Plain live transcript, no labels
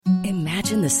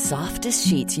Imagine the softest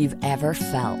sheets you've ever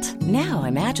felt. Now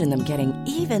imagine them getting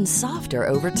even softer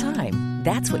over time.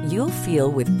 That's what you'll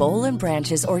feel with Boll &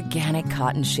 Branch's organic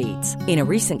cotton sheets. In a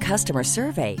recent customer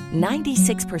survey,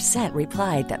 96%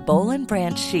 replied that Boll &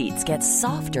 Branch sheets get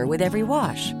softer with every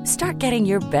wash. Start getting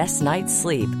your best night's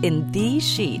sleep in these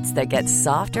sheets that get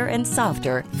softer and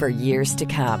softer for years to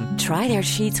come. Try their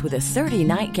sheets with a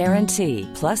 30-night guarantee.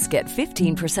 Plus, get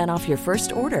 15% off your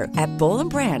first order at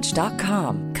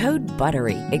bollandbranch.com. Code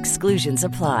BUTTERY. Exclusions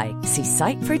apply. See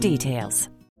site for details.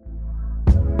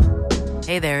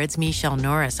 Hey there, it's Michelle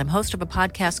Norris. I'm host of a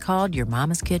podcast called Your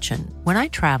Mama's Kitchen. When I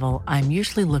travel, I'm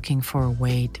usually looking for a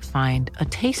way to find a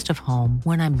taste of home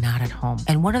when I'm not at home.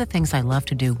 And one of the things I love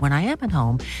to do when I am at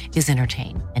home is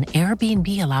entertain. And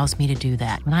Airbnb allows me to do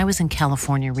that. When I was in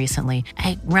California recently,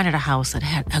 I rented a house that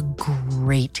had a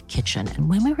great kitchen. And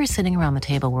when we were sitting around the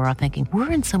table, we were all thinking, we're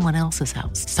in someone else's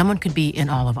house. Someone could be in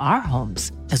all of our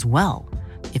homes as well.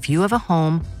 If you have a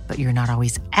home, but you're not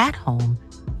always at home,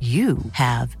 you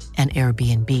have an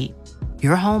Airbnb.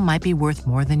 Your home might be worth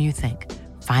more than you think.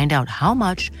 Find out how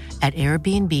much at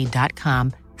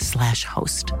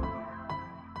airbnb.com/host.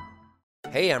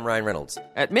 Hey, I'm Ryan Reynolds.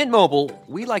 At Mint Mobile,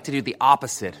 we like to do the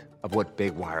opposite of what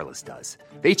Big Wireless does.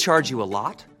 They charge you a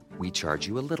lot, we charge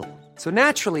you a little. So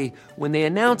naturally, when they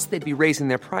announced they'd be raising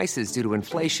their prices due to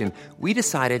inflation, we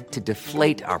decided to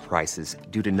deflate our prices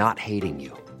due to not hating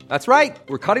you. That's right.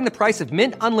 We're cutting the price of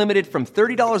Mint Unlimited from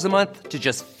 $30 a month to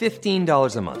just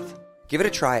 $15 a month. Give it a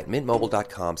try at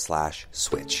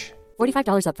mintmobile.com/switch.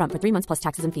 $45 up front for 3 months plus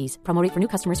taxes and fees. Promo rate for new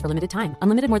customers for limited time.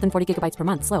 Unlimited more than 40 gigabytes per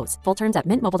month. Slows full terms at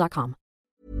mintmobile.com.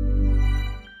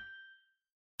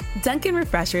 Dunkin'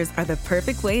 Refreshers are the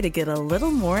perfect way to get a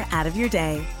little more out of your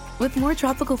day. With more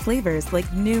tropical flavors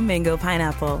like new mango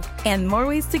pineapple and more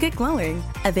ways to get glowing.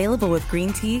 Available with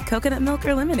green tea, coconut milk,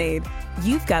 or lemonade.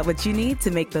 You've got what you need to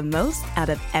make the most out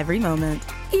of every moment,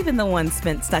 even the ones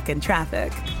spent stuck in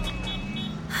traffic.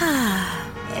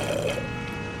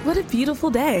 What a beautiful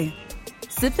day.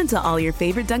 Sip into all your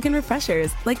favorite Dunkin'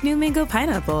 Refreshers like new mango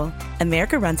pineapple.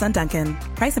 America runs on Dunkin'.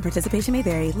 Price and participation may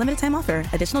vary. Limited time offer.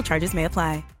 Additional charges may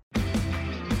apply.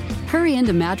 Hurry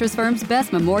into Mattress Firm's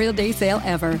best Memorial Day sale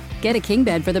ever. Get a king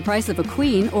bed for the price of a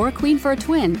queen or a queen for a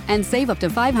twin and save up to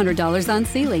 $500 on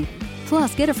Sealy.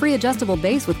 Plus, get a free adjustable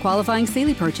base with qualifying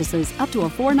Sealy purchases up to a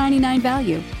 $499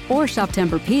 value. Or shop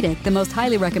Tempur-Pedic, the most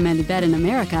highly recommended bed in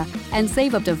America, and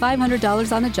save up to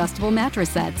 $500 on adjustable mattress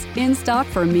sets in stock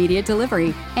for immediate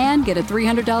delivery. And get a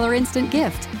 $300 instant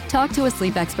gift. Talk to a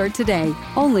sleep expert today.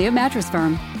 Only at Mattress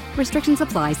Firm. Restrictions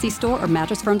apply. See store or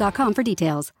mattressfirm.com for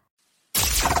details.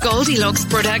 Goldilocks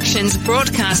Productions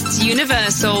broadcasts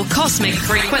universal cosmic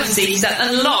frequencies that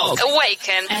unlock,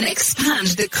 awaken, and expand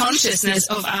the consciousness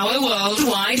of our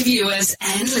worldwide viewers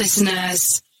and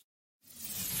listeners.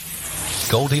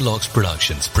 Goldilocks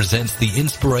Productions presents the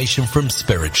Inspiration from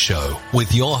Spirit show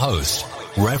with your host,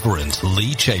 Reverend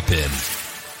Lee Chapin.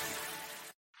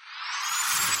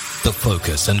 The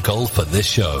focus and goal for this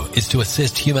show is to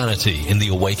assist humanity in the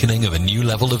awakening of a new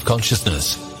level of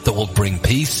consciousness that will bring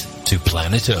peace to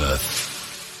planet Earth.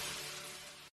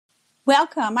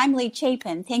 Welcome. I'm Lee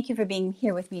Chapin. Thank you for being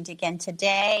here with me again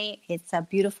today. It's a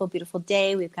beautiful, beautiful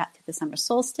day. We've got through the summer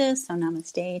solstice, so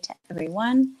namaste to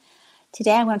everyone.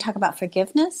 Today I want to talk about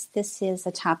forgiveness. This is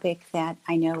a topic that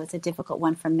I know is a difficult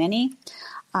one for many.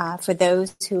 For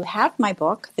those who have my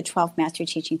book, The 12 Master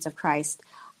Teachings of Christ,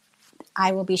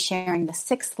 I will be sharing the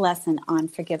 6th lesson on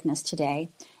forgiveness today.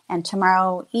 And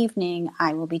tomorrow evening,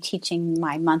 I will be teaching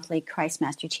my monthly Christ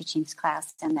Master Teachings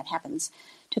class, and that happens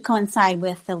to coincide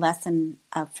with the lesson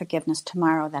of forgiveness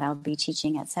tomorrow that I'll be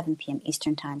teaching at 7 p.m.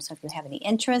 Eastern Time. So if you have any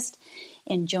interest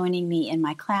in joining me in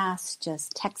my class,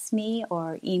 just text me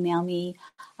or email me,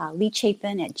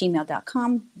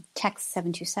 leechapin@gmail.com, text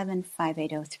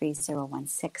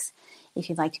 727-580-3016. If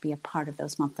you'd like to be a part of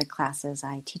those monthly classes,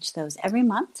 I teach those every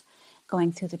month,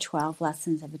 going through the 12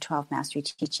 lessons of the 12 Mastery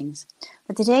Teachings.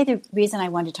 But today, the reason I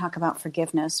wanted to talk about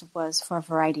forgiveness was for a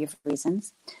variety of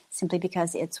reasons, simply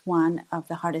because it's one of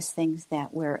the hardest things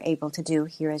that we're able to do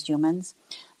here as humans,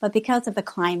 but because of the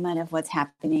climate of what's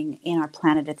happening in our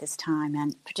planet at this time,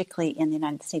 and particularly in the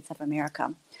United States of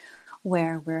America,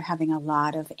 where we're having a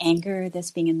lot of anger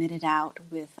that's being emitted out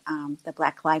with the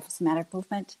Black Lives Matter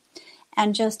movement.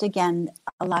 And just, again,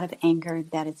 a lot of anger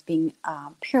that is being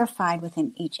purified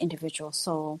within each individual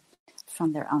soul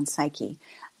from their own psyche.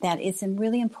 That it's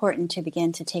really important to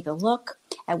begin to take a look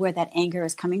at where that anger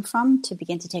is coming from, to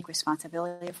begin to take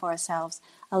responsibility for ourselves,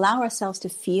 allow ourselves to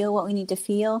feel what we need to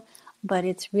feel. But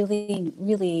it's really,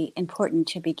 really important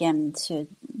to begin to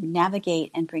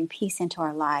navigate and bring peace into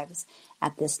our lives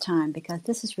at this time, because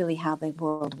this is really how the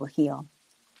world will heal.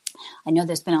 I know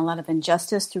there's been a lot of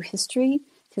injustice through history,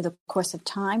 through the course of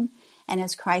time. And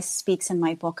as Christ speaks in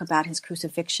my book about his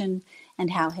crucifixion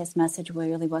and how his message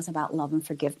really was about love and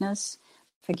forgiveness,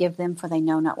 forgive them for they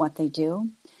know not what they do,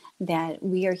 that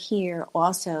we are here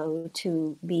also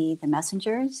to be the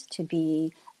messengers, to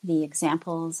be the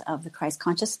examples of the Christ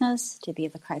consciousness, to be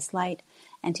the Christ light,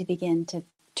 and to begin to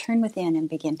turn within and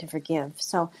begin to forgive.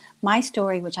 So my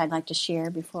story, which I'd like to share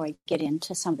before I get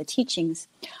into some of the teachings,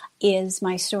 is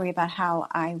my story about how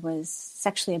I was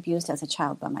sexually abused as a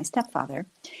child by my stepfather,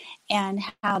 and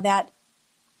how that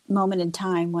moment in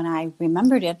time when I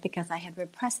remembered it, because I had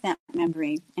repressed that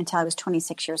memory until I was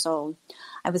 26 years old.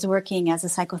 I was working as a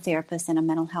psychotherapist in a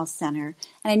mental health center,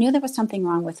 and I knew there was something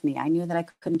wrong with me. I knew that I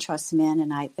couldn't trust men,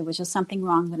 and there was just something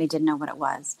wrong, but I didn't know what it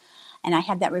was. And I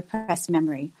had that repressed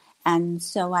memory. And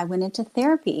so I went into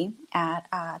therapy at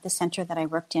the center that I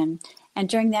worked in. And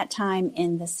during that time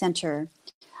in the center,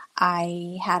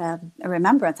 I had a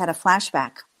remembrance, had a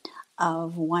flashback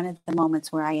of one of the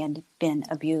moments where I had been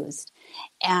abused.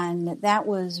 And that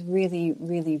was really,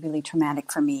 really, really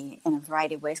traumatic for me in a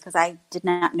variety of ways, because I did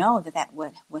not know that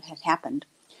would have happened.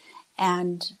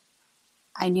 And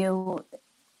I knew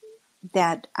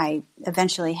that I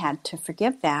eventually had to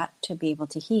forgive that to be able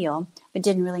to heal, but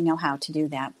didn't really know how to do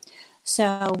that.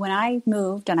 So when I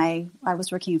moved, and I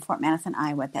was working in Fort Madison,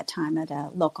 Iowa at that time at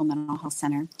a local mental health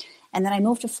center, and then I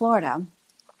moved to Florida.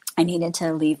 I needed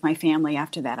to leave my family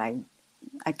after that.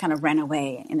 I kind of ran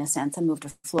away in a sense and moved to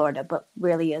Florida, but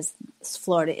really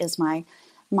Florida is my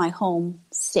home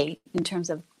state in terms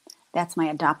of that's my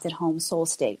adopted home soul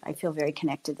state. I feel very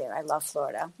connected there. I love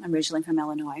Florida. I'm originally from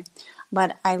Illinois,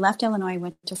 but I left Illinois,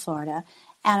 went to Florida,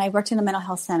 and I worked in a mental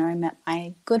health center. I met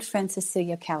my good friend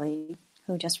Cecilia Kelly,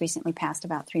 who just recently passed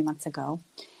about 3 months ago.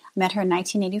 I met her in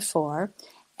 1984,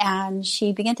 and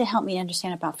she began to help me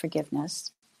understand about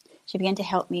forgiveness. She began to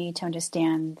help me to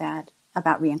understand that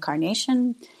about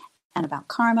reincarnation and about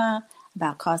karma,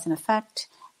 about cause and effect,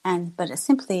 but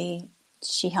simply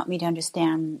she helped me to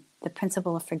understand the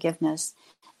principle of forgiveness,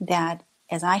 that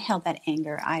as I held that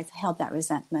anger, I held that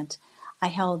resentment, I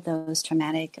held those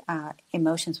traumatic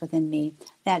emotions within me,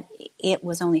 that it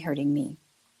was only hurting me.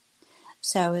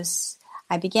 So as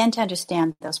I began to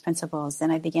understand those principles, then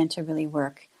I began to really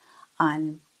work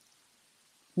on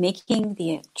making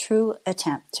the true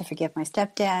attempt to forgive my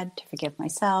stepdad, to forgive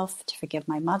myself, to forgive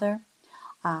my mother,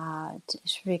 to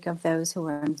forgive those who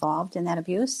were involved in that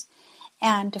abuse.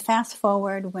 And to fast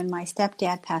forward, when my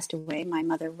stepdad passed away, my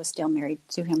mother was still married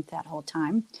to him that whole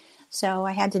time. So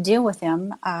I had to deal with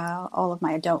him all of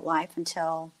my adult life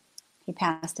until he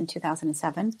passed in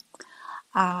 2007.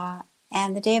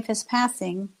 And the day of his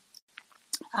passing,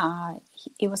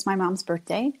 it was my mom's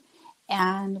birthday,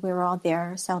 and we were all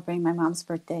there celebrating my mom's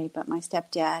birthday, but my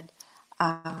stepdad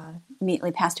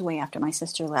immediately passed away after my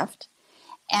sister left.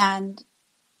 And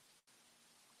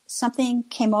something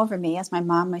came over me as my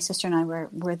mom, my sister, and I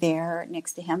were there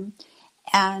next to him.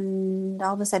 And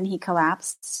all of a sudden he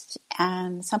collapsed,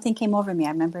 and something came over me.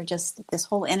 I remember just this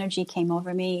whole energy came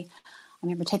over me. I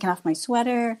remember taking off my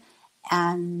sweater,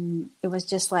 and it was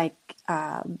just like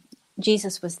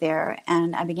Jesus was there,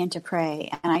 and I began to pray.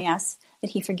 And I asked that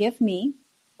he forgive me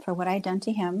for what I had done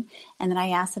to him, and then I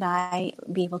asked that I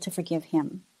be able to forgive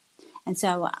him. And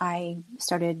so I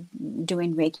started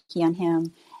doing Reiki on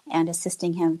him and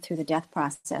assisting him through the death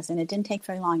process. And it didn't take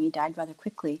very long. He died rather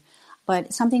quickly.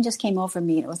 But something just came over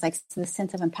me. It was like the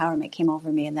sense of empowerment came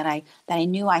over me, and that I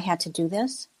knew I had to do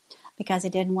this, because I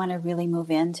didn't want to really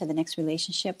move into the next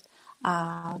relationship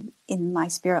in my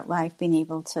spirit life, being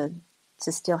able to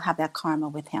still have that karma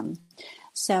with him.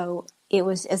 So it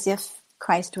was as if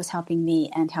Christ was helping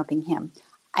me and helping him.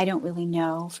 I don't really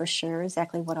know for sure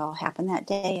exactly what all happened that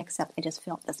day, except I just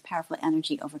felt this powerful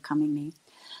energy overcoming me.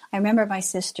 I remember my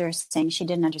sister saying she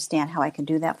didn't understand how I could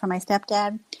do that for my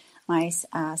stepdad. My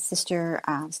sister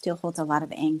still holds a lot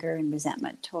of anger and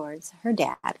resentment towards her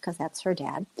dad, because that's her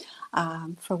dad,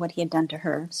 for what he had done to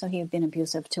her. So he had been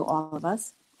abusive to all of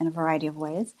us in a variety of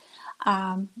ways.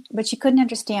 But she couldn't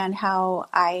understand how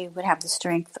I would have the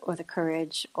strength or the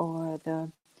courage or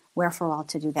the wherewithal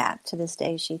to do that. To this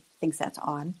day, she thinks that's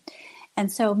odd.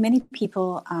 And so many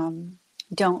people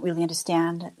don't really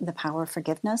understand the power of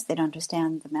forgiveness. They don't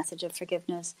understand the message of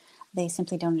forgiveness. They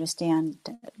simply don't understand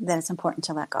that it's important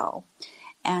to let go.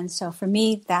 And so for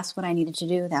me, that's what I needed to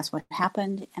do. That's what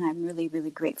happened. And I'm really,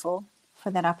 really grateful for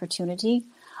that opportunity,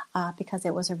 because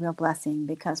it was a real blessing.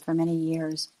 Because for many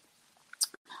years,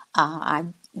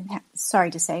 I'm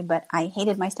sorry to say, but I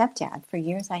hated my stepdad. For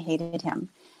years, I hated him.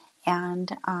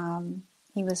 And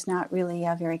He was not really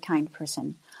a very kind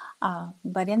person.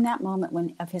 But in that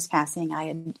moment of his passing, I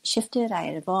had shifted, I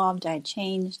had evolved, I had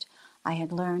changed, I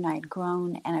had learned, I had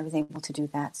grown, and I was able to do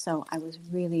that. So I was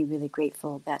really, really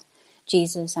grateful that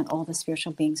Jesus and all the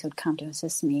spiritual beings who had come to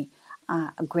assist me,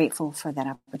 grateful for that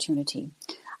opportunity.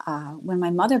 When my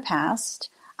mother passed,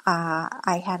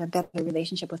 I had a better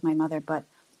relationship with my mother, but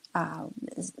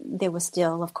there was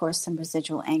still, of course, some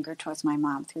residual anger towards my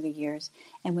mom through the years.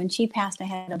 And when she passed, I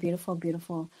had a beautiful,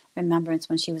 beautiful remembrance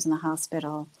when she was in the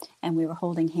hospital and we were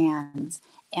holding hands.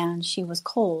 And she was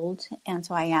cold, and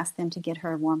so I asked them to get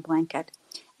her a warm blanket.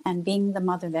 And being the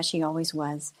mother that she always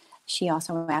was, she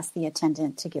also asked the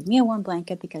attendant to give me a warm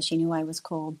blanket because she knew I was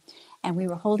cold. And we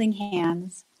were holding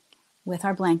hands with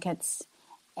our blankets.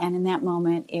 And in that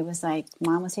moment, it was like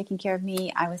Mom was taking care of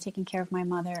me, I was taking care of my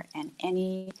mother, and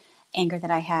any anger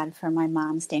that I had for my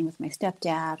mom staying with my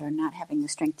stepdad or not having the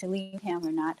strength to leave him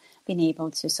or not being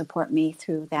able to support me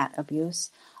through that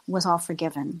abuse was all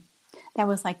forgiven. That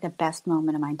was like the best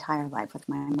moment of my entire life with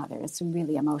my mother. It's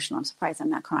really emotional. I'm surprised I'm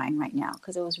not crying right now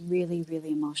because it was really,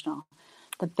 really emotional.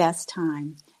 The best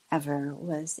time ever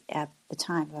was at the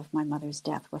time of my mother's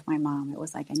death with my mom. It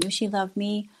was like I knew she loved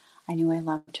me, I knew I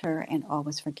loved her, and all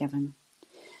was forgiven.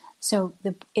 So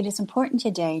it is important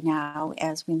today now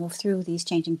as we move through these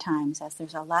changing times, as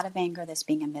there's a lot of anger that's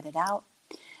being emitted out,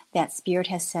 that Spirit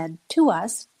has said to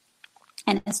us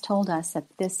and has told us that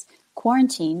this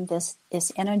quarantine, this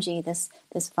energy, this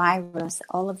virus,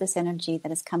 all of this energy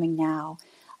that is coming now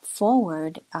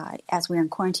forward as we're in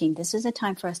quarantine, this is a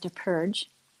time for us to purge,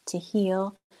 to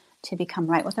heal, to become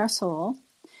right with our soul,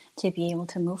 to be able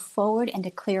to move forward and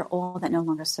to clear all that no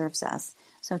longer serves us.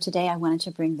 So today I wanted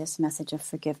to bring this message of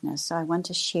forgiveness. So I want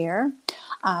to share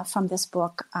from this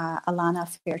book, Alana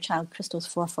Fairchild Crystals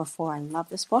 444. I love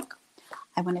this book.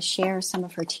 I want to share some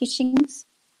of her teachings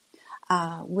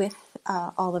with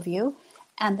all of you.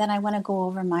 And then I want to go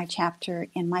over my chapter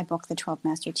in my book, The 12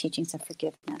 Master Teachings of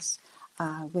Forgiveness,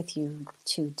 with you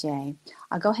today.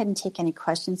 I'll go ahead and take any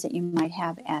questions that you might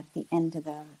have at the end of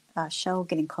the show,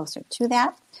 getting closer to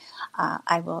that.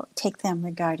 I will take them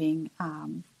regarding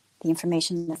the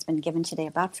information that's been given today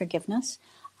about forgiveness.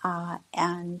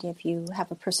 And if you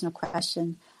have a personal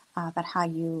question about how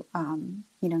you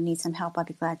need some help, I'll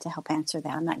be glad to help answer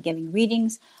that. I'm not giving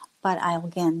readings, but I'll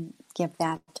again give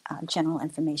that general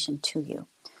information to you.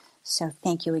 So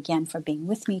thank you again for being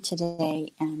with me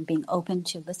today and being open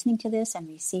to listening to this and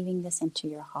receiving this into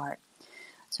your heart.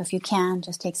 So if you can,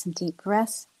 just take some deep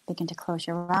breaths, begin to close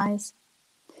your eyes,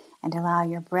 and allow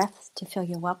your breath to fill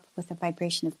you up with a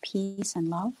vibration of peace and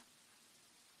love.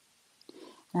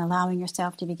 And allowing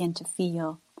yourself to begin to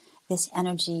feel this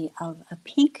energy of a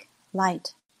pink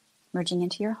light merging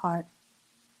into your heart.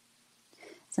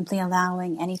 Simply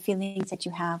allowing any feelings that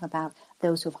you have about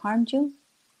those who've harmed you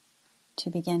to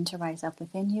begin to rise up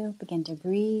within you. Begin to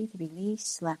breathe,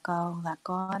 release, let go, let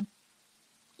God.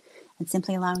 And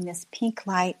simply allowing this pink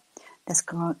light, this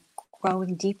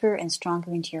growing deeper and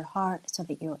stronger into your heart so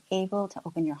that you're able to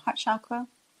open your heart chakra,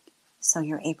 so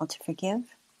you're able to forgive.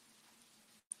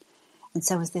 And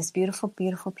so as this beautiful,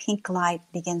 beautiful pink light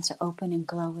begins to open and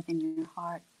glow within your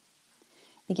heart,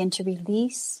 begin to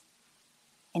release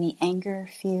any anger,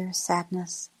 fear,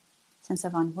 sadness, sense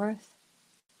of unworth,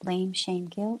 blame, shame,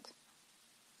 guilt.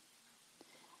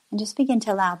 And just begin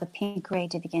to allow the pink ray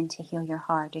to begin to heal your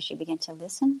heart as you begin to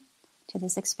listen to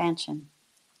this expansion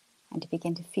and to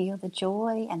begin to feel the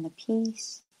joy and the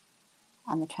peace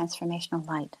and the transformational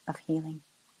light of healing.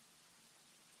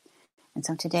 And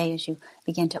so today, as you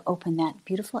begin to open that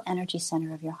beautiful energy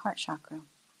center of your heart chakra,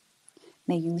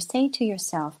 may you say to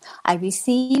yourself, I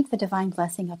receive the divine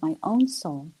blessing of my own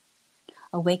soul,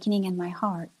 awakening in my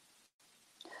heart.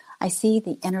 I see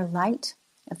the inner light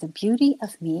of the beauty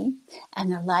of me and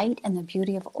the light and the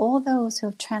beauty of all those who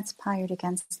have transpired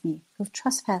against me, who have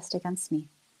trespassed against me.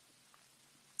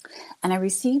 And I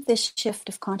receive this shift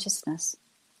of consciousness,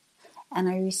 and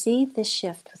I receive this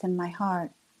shift within my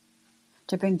heart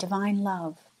to bring divine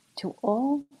love to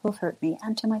all who have hurt me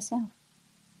and to myself.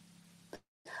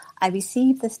 I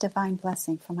receive this divine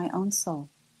blessing from my own soul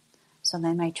so that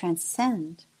I might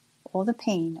transcend all the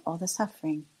pain, all the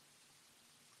suffering,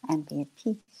 and be at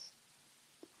peace.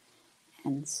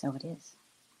 And so it is.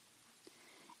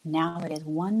 Now it is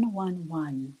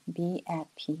 111, be at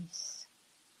peace.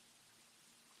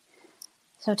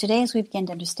 So today, as we begin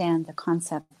to understand the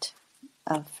concept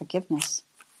of forgiveness,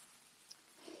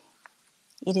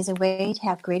 it is a way to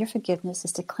have greater forgiveness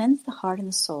is to cleanse the heart and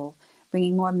the soul,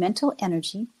 bringing more mental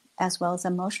energy as well as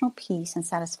emotional peace and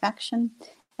satisfaction,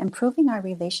 improving our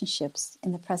relationships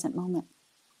in the present moment,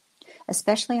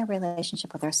 especially our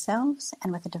relationship with ourselves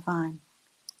and with the divine.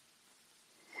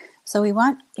 So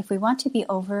if we want to be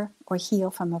over or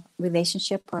heal from a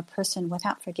relationship or a person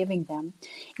without forgiving them,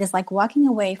 it is like walking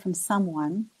away from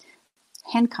someone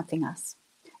handcuffing us.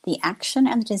 The action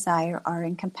and the desire are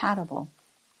incompatible.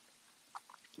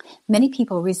 Many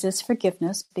people resist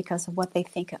forgiveness because of what they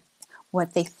think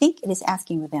it is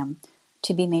asking of them: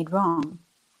 to be made wrong,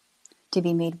 to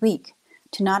be made weak,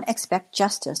 to not expect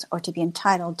justice, or to be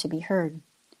entitled to be heard,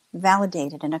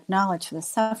 validated, and acknowledged for the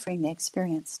suffering they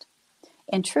experienced.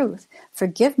 In truth,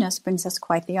 forgiveness brings us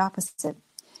quite the opposite.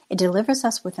 It delivers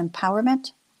us with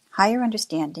empowerment, higher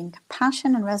understanding,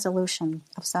 compassion, and resolution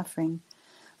of suffering.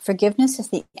 Forgiveness is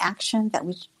the action that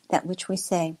which we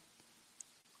say,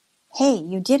 "Hey,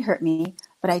 you did hurt me,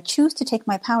 but I choose to take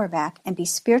my power back and be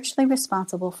spiritually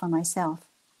responsible for myself.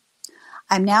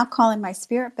 I'm now calling my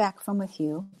spirit back from with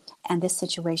you and this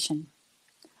situation,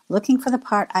 looking for the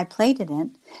part I played in it,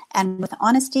 and with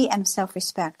honesty and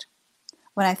self-respect.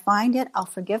 When I find it, I'll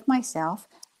forgive myself,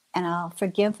 and I'll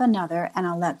forgive another, and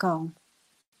I'll let go.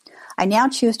 I now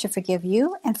choose to forgive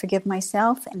you and forgive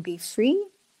myself and be free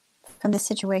from this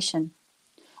situation.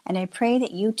 And I pray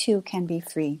that you too can be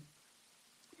free."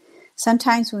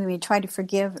 Sometimes we may try to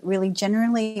forgive, really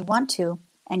genuinely want to,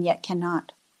 and yet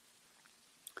cannot.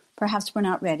 Perhaps we're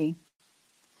not ready.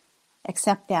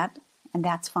 Accept that, and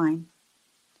that's fine.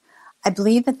 I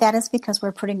believe that is because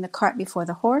we're putting the cart before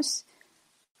the horse.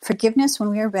 Forgiveness,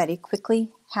 when we are ready,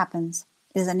 quickly happens.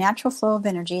 It is a natural flow of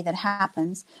energy that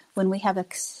happens when we have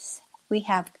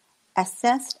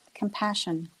assessed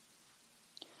compassion.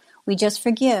 We just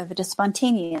forgive. It is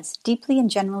spontaneous, deeply and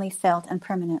generally felt and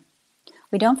permanent.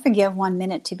 We don't forgive 1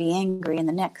 minute to be angry and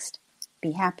the next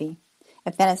be happy.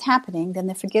 If that is happening, then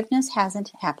the forgiveness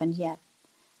hasn't happened yet.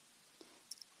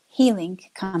 Healing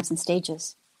comes in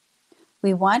stages.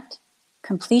 We want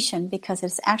completion because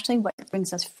it's actually what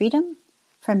brings us freedom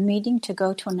from needing to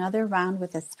go to another round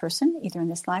with this person, either in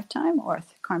this lifetime or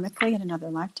karmically in another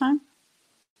lifetime.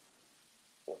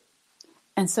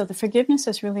 And so the forgiveness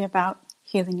is really about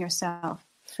healing yourself,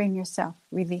 freeing yourself,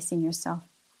 releasing yourself.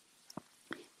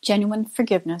 Genuine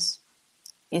forgiveness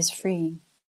is freeing.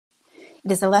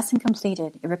 It is a lesson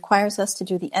completed. It requires us to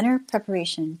do the inner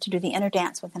preparation, to do the inner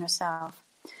dance within ourselves.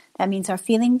 That means our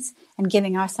feelings and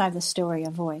giving our side of the story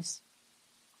a voice.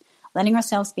 Letting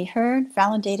ourselves be heard,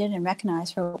 validated, and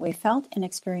recognized for what we felt and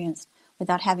experienced,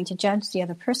 without having to judge the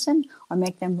other person or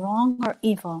make them wrong or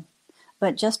evil,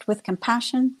 but just with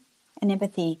compassion and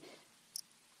empathy,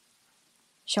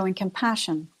 showing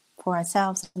compassion for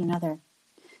ourselves and another.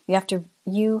 You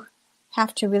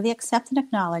have to really accept and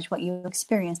acknowledge what you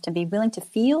experienced and be willing to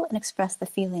feel and express the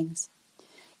feelings.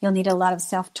 You'll need a lot of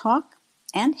self-talk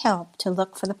and help to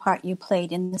look for the part you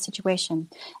played in the situation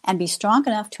and be strong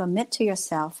enough to admit to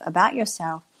yourself about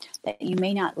yourself that you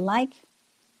may not like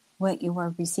what you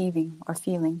are receiving or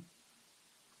feeling,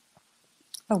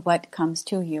 or what comes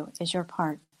to you is your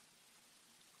part.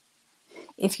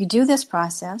 If you do this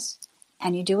process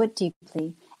and you do it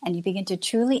deeply and you begin to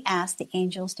truly ask the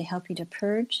angels to help you to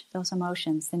purge those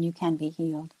emotions, then you can be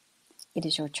healed. It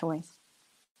is your choice.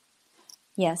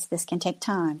 Yes, this can take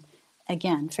time.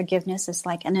 Again, forgiveness is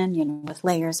like an onion with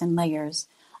layers and layers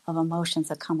of emotions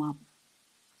that come up.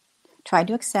 Try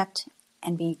to accept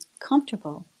and be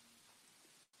comfortable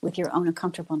with your own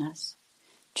uncomfortableness.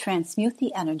 Transmute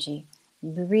the energy.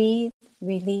 Breathe,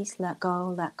 release, let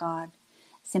go, let God.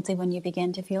 Simply when you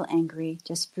begin to feel angry,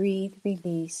 just breathe,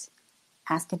 release,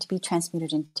 ask it to be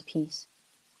transmuted into peace.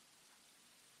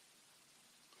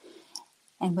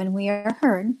 And when we are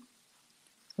heard,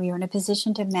 we are in a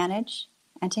position to manage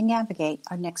and to navigate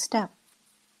our next step.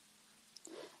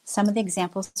 Some of the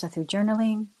examples are through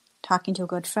journaling, talking to a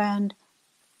good friend,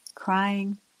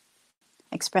 crying,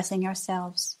 expressing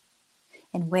ourselves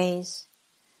in ways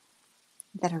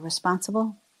that are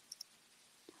responsible,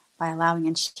 by allowing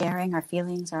and sharing our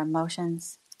feelings, our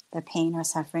emotions, the pain, our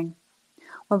suffering.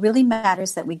 What really matters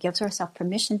is that we give ourselves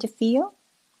permission to feel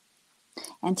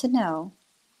and to know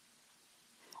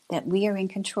that we are in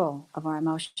control of our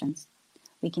emotions.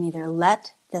 We can either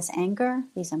let this anger,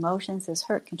 these emotions, this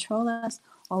hurt control us,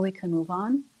 or we can move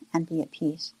on and be at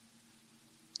peace.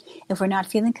 If we're not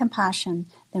feeling compassion,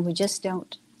 then we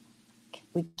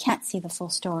can't see the full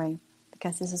story,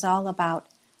 because this is all about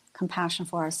compassion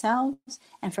for ourselves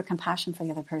and for compassion for the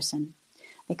other person.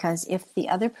 Because if the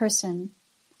other person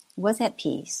was at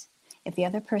peace, if the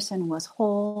other person was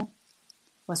whole,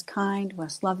 was kind,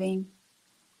 was loving,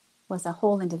 was a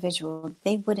whole individual,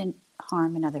 they wouldn't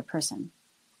harm another person.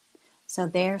 So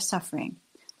they're suffering.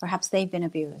 Perhaps they've been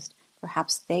abused.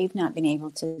 Perhaps they've not been able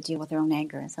to deal with their own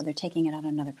anger, and so they're taking it out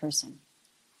on another person.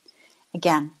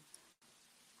 Again,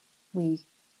 we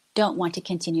don't want to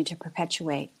continue to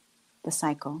perpetuate the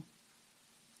cycle.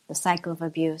 The cycle of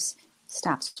abuse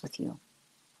stops with you.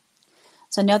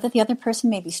 So know that the other person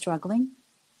may be struggling,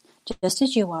 just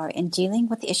as you are, in dealing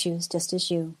with issues just as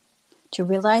you. To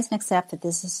realize and accept that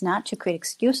this is not to create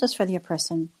excuses for the other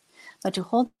person, but to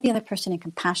hold the other person in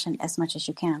compassion as much as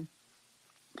you can.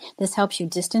 This helps you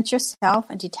distance yourself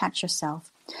and detach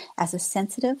yourself as a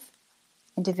sensitive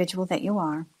individual that you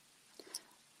are,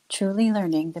 truly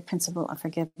learning the principle of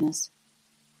forgiveness.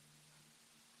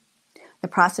 The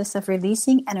process of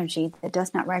releasing energy that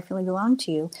does not rightfully belong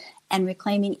to you and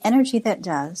reclaiming energy that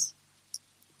does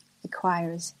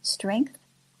requires strength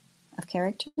of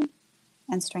character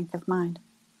and strength of mind.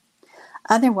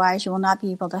 Otherwise, you will not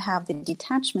be able to have the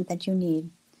detachment that you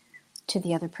need to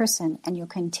the other person, and you'll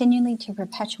continually to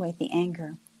perpetuate the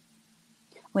anger.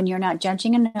 When you're not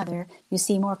judging another, you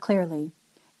see more clearly.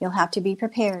 You'll have to be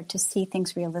prepared to see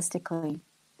things realistically.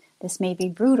 This may be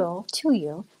brutal to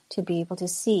you to be able to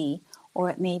see, or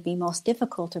it may be most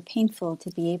difficult or painful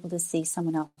to be able to see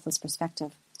someone else's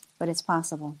perspective, but it's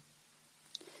possible.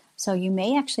 So you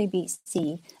may actually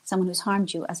see someone who's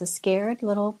harmed you as a scared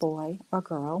little boy or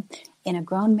girl in a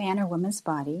grown man or woman's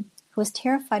body who is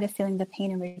terrified of feeling the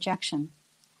pain and rejection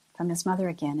from his mother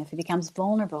again if he becomes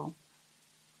vulnerable.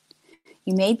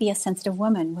 You may be a sensitive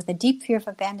woman with a deep fear of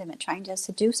abandonment, trying to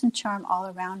seduce and charm all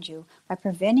around you by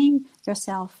preventing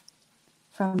yourself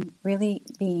from really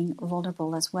being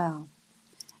vulnerable as well.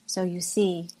 So you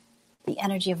see the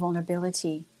energy of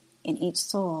vulnerability in each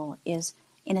soul is,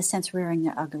 in a sense, rearing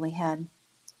their ugly head.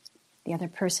 The other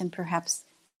person, perhaps,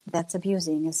 that's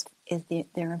abusing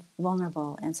they're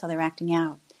vulnerable, and so they're acting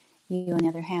out. You, on the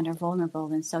other hand, are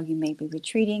vulnerable, and so you may be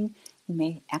retreating, you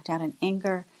may act out in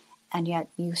anger, and yet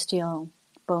you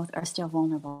both are still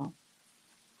vulnerable.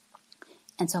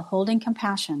 And so holding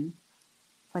compassion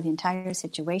for the entire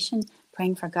situation,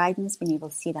 praying for guidance, being able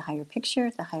to see the higher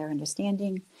picture, the higher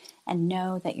understanding, and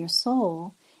know that your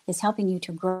soul is helping you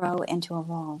to grow and to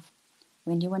evolve.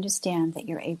 When you understand that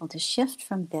you're able to shift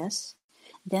from this,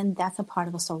 then that's a part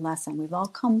of a soul lesson. We've all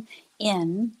come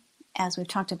in, as we've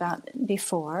talked about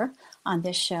before on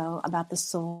this show, about the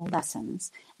soul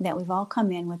lessons, that we've all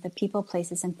come in with the people,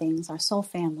 places, and things, our soul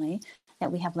family,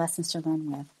 that we have lessons to learn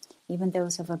with. Even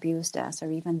those who have abused us, or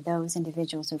even those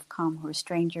individuals who've come who are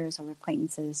strangers or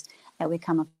acquaintances that we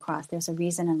come across. There's a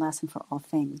reason and lesson for all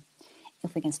things.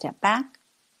 If we can step back,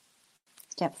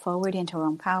 step forward into our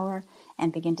own power,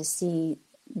 and begin to see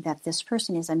that this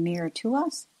person is a mirror to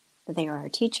us, that they are our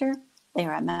teacher, they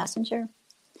are our messenger,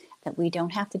 that we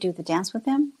don't have to do the dance with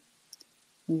them.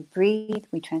 We breathe,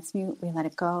 we transmute, we let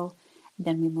it go,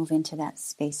 then we move into that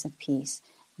space of peace.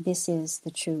 This is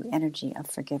the true energy of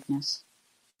forgiveness.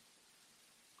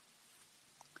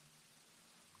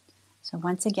 So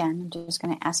once again, I'm just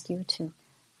going to ask you to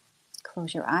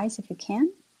close your eyes if you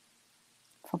can.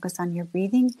 Focus on your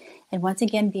breathing, and once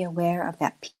again be aware of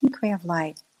that pink ray of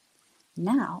light.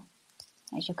 Now,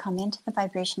 as you come into the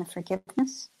vibration of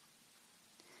forgiveness,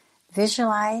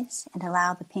 visualize and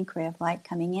allow the pink ray of light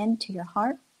coming into your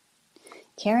heart,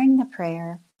 carrying the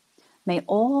prayer, may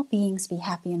all beings be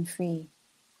happy and free.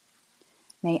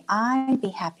 May I be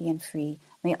happy and free.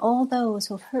 May all those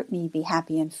who have hurt me be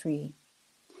happy and free.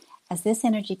 As this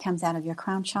energy comes out of your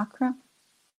crown chakra,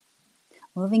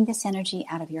 moving this energy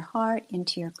out of your heart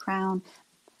into your crown,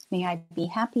 may I be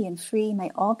happy and free. May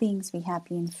all beings be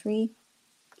happy and free.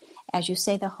 As you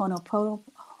say the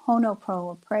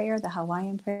Ho'oponopono prayer, the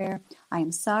Hawaiian prayer, I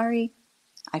am sorry,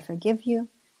 I forgive you,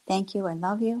 thank you, I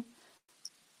love you.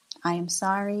 I am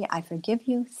sorry, I forgive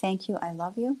you, thank you, I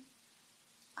love you.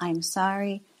 I am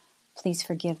sorry, please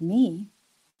forgive me,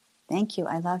 thank you,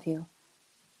 I love you.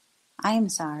 I am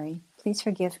sorry, please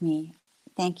forgive me,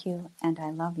 thank you, and I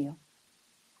love you.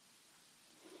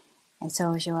 And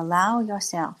so as you allow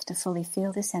yourself to fully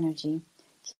feel this energy,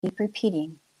 keep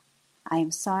repeating, I am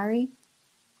sorry,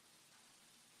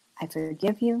 I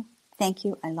forgive you, thank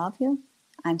you, I love you.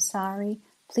 I'm sorry,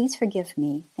 please forgive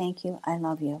me, thank you, I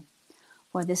love you.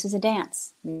 For this is a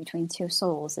dance between two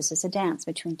souls. This is a dance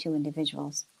between two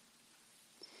individuals.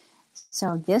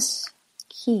 So this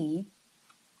key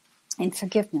in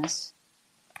forgiveness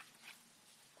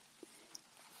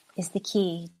is the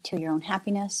key to your own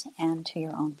happiness and to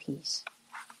your own peace.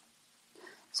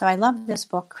 So I love this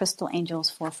book, Crystal Angels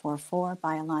 444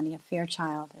 by Alania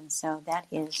Fairchild. And so that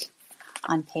is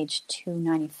on page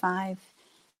 295.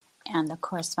 And the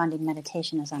corresponding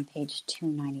meditation is on page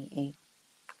 298.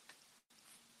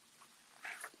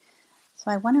 So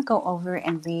I want to go over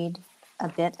and read a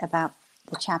bit about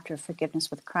the chapter of Forgiveness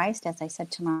with Christ. As I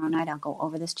said, tomorrow night I'll go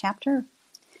over this chapter,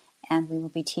 and we will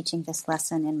be teaching this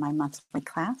lesson in my monthly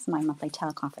class, my monthly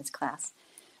teleconference class.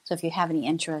 So if you have any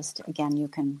interest, again, you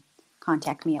can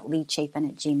contact me at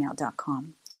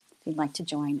leechapin@gmail.com if you'd like to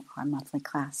join our monthly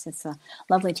class. It's a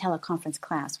lovely teleconference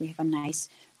class. We have a nice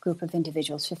group of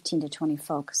individuals, 15 to 20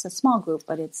 folks. It's a small group,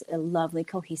 but it's a lovely,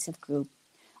 cohesive group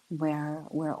where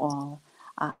we're all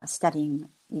studying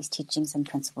these teachings and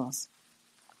principles.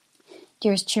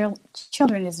 Dearest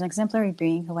children is an exemplary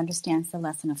being who understands the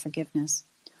lesson of forgiveness,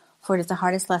 for it is the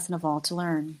hardest lesson of all to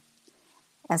learn.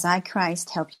 As I,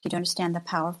 Christ, help you to understand the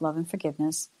power of love and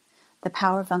forgiveness, the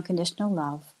power of unconditional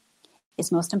love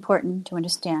is most important to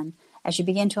understand as you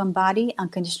begin to embody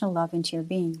unconditional love into your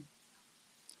being.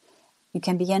 You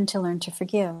can begin to learn to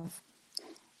forgive.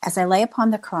 As I lay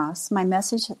upon the cross, my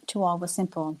message to all was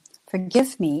simple: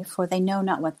 forgive me, for they know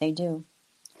not what they do.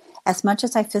 As much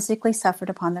as I physically suffered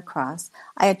upon the cross,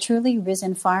 I had truly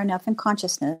risen far enough in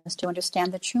consciousness to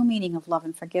understand the true meaning of love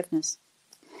and forgiveness.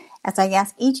 As I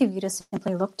ask each of you to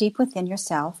simply look deep within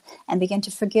yourself and begin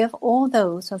to forgive all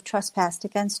those who have trespassed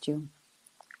against you.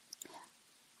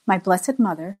 My Blessed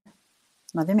Mother,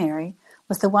 Mother Mary,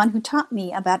 was the one who taught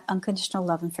me about unconditional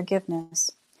love and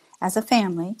forgiveness. As a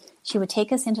family, she would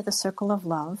take us into the circle of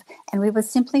love, and we would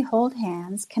simply hold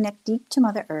hands, connect deep to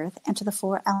Mother Earth and to the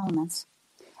four elements,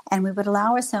 and we would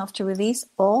allow ourselves to release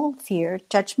all fear,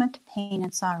 judgment, pain,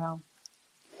 and sorrow.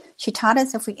 She taught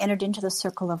us if we entered into the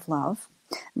circle of love,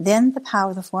 then the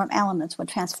power of the four elements would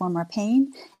transform our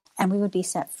pain, and we would be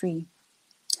set free.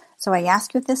 So I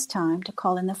ask you at this time to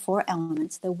call in the four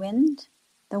elements: the wind,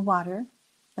 the water,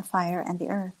 the fire, and the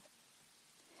earth.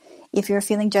 If you're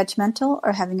feeling judgmental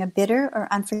or having a bitter or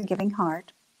unforgiving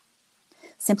heart,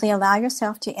 simply allow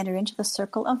yourself to enter into the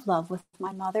circle of love with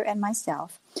my mother and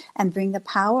myself and bring the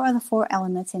power of the four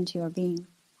elements into your being.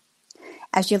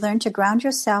 As you learn to ground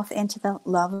yourself into the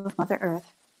love of Mother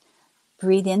Earth,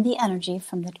 breathe in the energy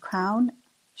from the crown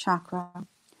chakra,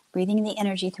 breathing the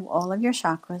energy through all of your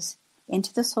chakras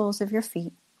into the soles of your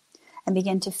feet, and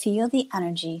begin to feel the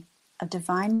energy of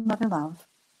divine mother love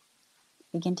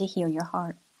begin to heal your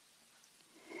heart.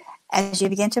 As you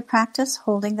begin to practice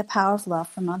holding the power of love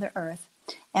from Mother Earth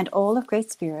and all of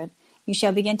Great Spirit, you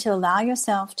shall begin to allow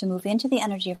yourself to move into the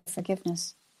energy of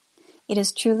forgiveness. It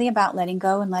is truly about letting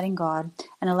go and letting God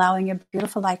and allowing your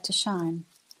beautiful light to shine.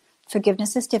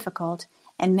 Forgiveness is difficult,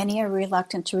 and many are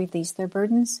reluctant to release their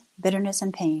burdens, bitterness,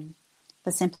 and pain.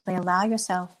 But simply allow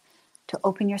yourself to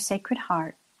open your sacred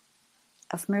heart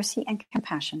of mercy and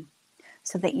compassion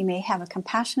so that you may have a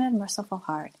compassionate and merciful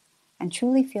heart and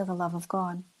truly feel the love of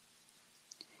God.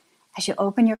 As you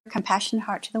open your compassionate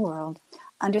heart to the world,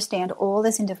 understand all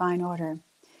is in divine order.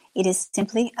 It is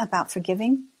simply about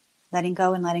forgiving, letting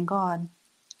go, and letting God.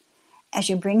 As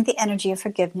you bring the energy of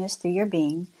forgiveness through your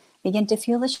being, begin to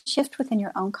feel the shift within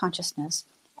your own consciousness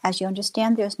as you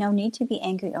understand there is no need to be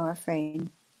angry or afraid.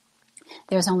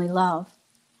 There is only love.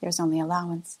 There is only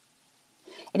allowance.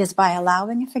 It is by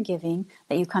allowing and forgiving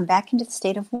that you come back into the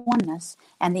state of oneness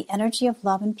and the energy of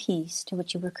love and peace to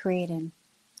which you were created.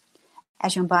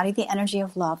 As you embody the energy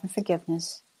of love and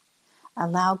forgiveness,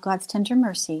 allow God's tender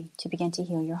mercy to begin to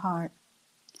heal your heart.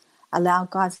 Allow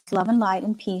God's love and light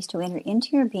and peace to enter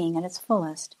into your being at its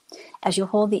fullest as you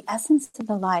hold the essence of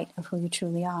the light of who you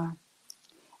truly are.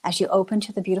 As you open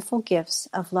to the beautiful gifts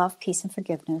of love, peace, and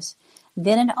forgiveness,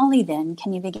 then and only then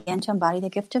can you begin to embody the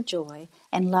gift of joy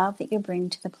and love that you bring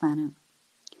to the planet.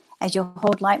 As you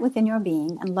hold light within your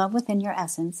being and love within your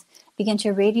essence, begin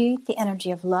to radiate the energy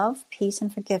of love, peace,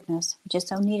 and forgiveness, which is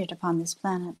so needed upon this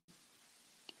planet.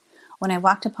 When I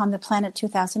walked upon the planet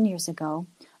 2,000 years ago,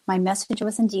 my message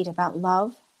was indeed about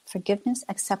love, forgiveness,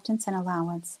 acceptance, and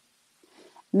allowance.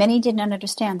 Many did not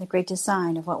understand the great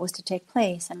design of what was to take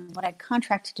place and what I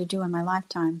contracted to do in my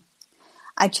lifetime.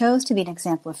 I chose to be an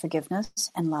example of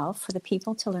forgiveness and love for the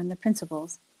people to learn the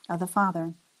principles of the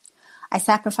Father. I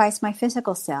sacrificed my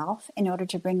physical self in order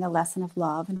to bring the lesson of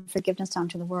love and forgiveness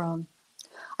onto the world.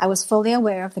 I was fully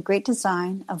aware of the great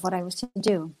design of what I was to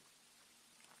do,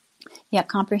 yet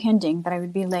comprehending that I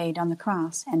would be laid on the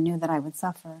cross and knew that I would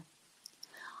suffer.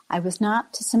 I was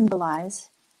not to symbolize,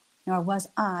 nor was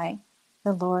I,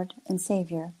 the Lord and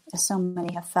Savior, as so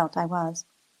many have felt I was,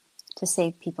 to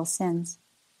save people's sins.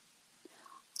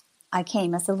 I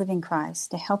came as the living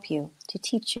Christ to help you, to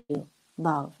teach you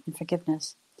love and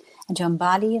forgiveness, and to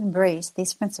embody and embrace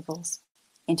these principles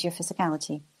into your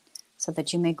physicality so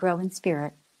that you may grow in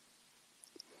spirit.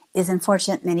 It is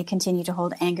unfortunate many continue to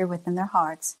hold anger within their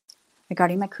hearts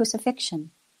regarding my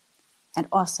crucifixion and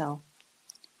also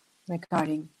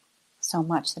regarding so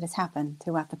much that has happened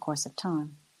throughout the course of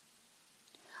time.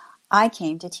 I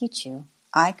came to teach you.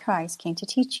 I, Christ, came to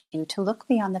teach you to look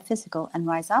beyond the physical and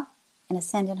rise up and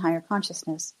ascend in higher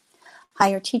consciousness,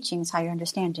 higher teachings, higher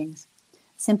understandings.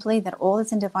 simply that all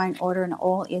is in divine order and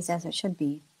all is as it should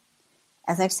be.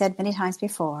 As I've said many times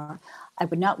before, I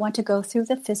would not want to go through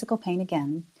the physical pain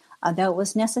again, although it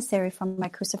was necessary for my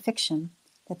crucifixion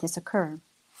that this occur.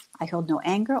 I hold no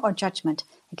anger or judgment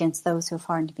against those who have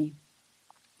harmed me.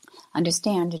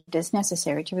 Understand it is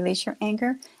necessary to release your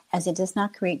anger, as it does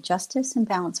not create justice and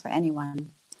balance for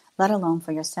anyone, let alone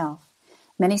for yourself.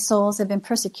 Many souls have been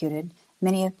persecuted,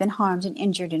 many have been harmed and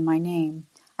injured in my name.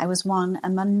 I was one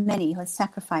among many who was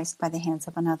sacrificed by the hands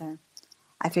of another.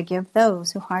 I forgive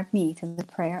those who harmed me through the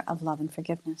prayer of love and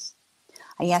forgiveness.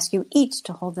 I ask you each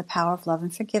to hold the power of love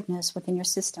and forgiveness within your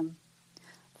system,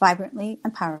 vibrantly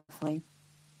and powerfully,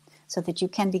 so that you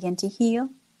can begin to heal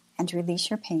and to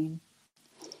release your pain.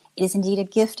 It is indeed a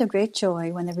gift of great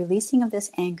joy when the releasing of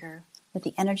this anger with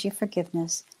the energy of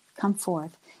forgiveness come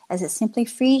forth, as it simply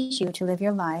frees you to live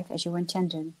your life as you were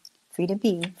intended, free to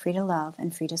be, free to love,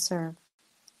 and free to serve.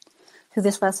 Through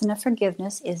this lesson of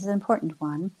forgiveness is an important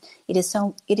one. It is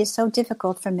so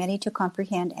difficult for many to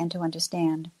comprehend and to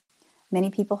understand. Many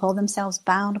people hold themselves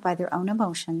bound by their own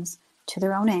emotions, to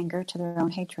their own anger, to their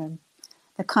own hatred.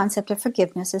 The concept of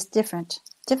forgiveness is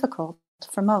difficult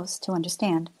for most to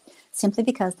understand, simply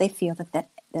because they feel that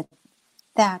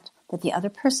the other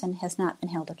person has not been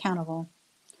held accountable.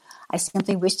 I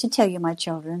simply wish to tell you, my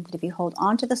children, that if you hold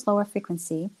on to this lower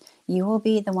frequency, you will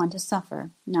be the one to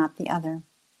suffer, not the other.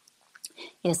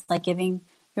 It is like giving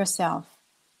yourself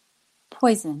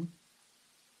poison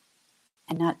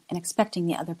and expecting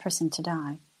the other person to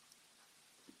die.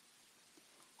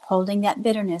 Holding that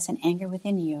bitterness and anger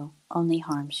within you only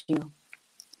harms you.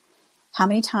 How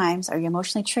many times are you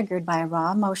emotionally triggered by a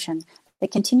raw emotion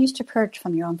that continues to purge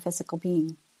from your own physical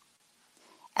being?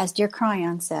 As Dear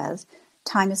Cryon says,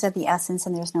 time is of the essence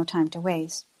and there's no time to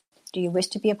waste. Do you wish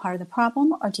to be a part of the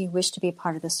problem, or do you wish to be a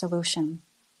part of the solution?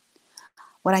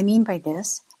 What I mean by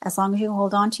this, as long as you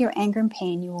hold on to your anger and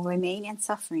pain, you will remain in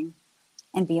suffering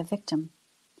and be a victim.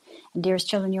 And dearest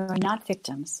children, you are not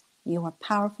victims. You are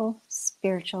powerful,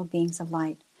 spiritual beings of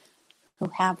light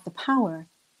who have the power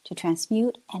to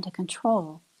transmute and to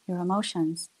control your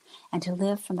emotions and to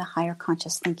live from the higher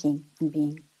conscious thinking and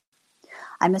being.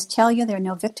 I must tell you there are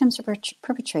no victims or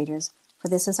perpetrators, for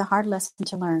this is a hard lesson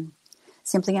to learn.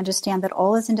 Simply understand that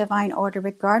all is in divine order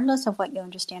regardless of what you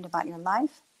understand about your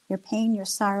life, your pain, your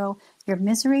sorrow, your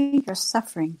misery, your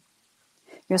suffering.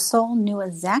 Your soul knew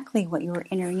exactly what you were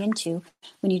entering into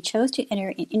when you chose to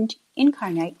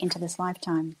incarnate into this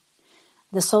lifetime.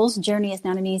 The soul's journey is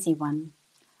not an easy one.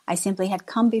 I simply had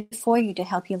come before you to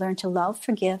help you learn to love,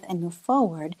 forgive, and move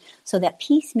forward so that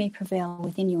peace may prevail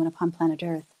within you and upon planet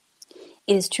Earth.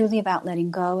 It is truly about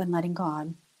letting go and letting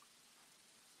God.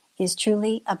 It is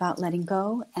truly about letting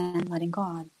go and letting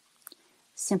God.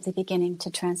 Simply beginning to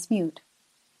transmute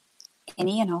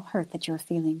any and all hurt that you are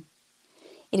feeling.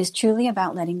 It is truly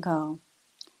about letting go.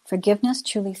 Forgiveness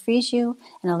truly frees you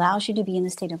and allows you to be in a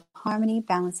state of harmony,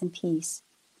 balance, and peace.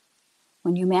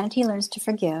 When humanity learns to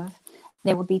forgive,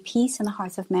 there will be peace in the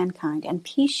hearts of mankind, and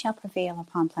peace shall prevail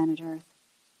upon planet Earth.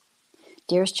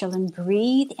 Dearest children,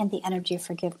 breathe in the energy of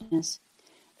forgiveness.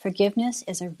 Forgiveness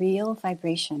is a real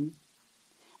vibration.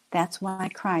 That's why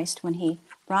Christ, when he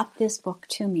brought this book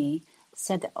to me,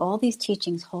 said that all these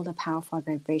teachings hold a powerful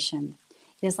vibration.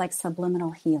 It is like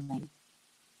subliminal healing.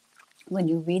 When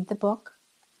you read the book,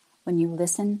 when you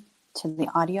listen to the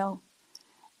audio,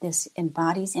 this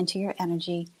embodies into your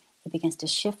energy. It begins to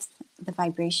shift the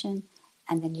vibration,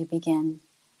 and then you begin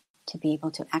to be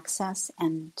able to access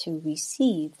and to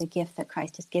receive the gift that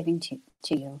Christ is giving to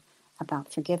you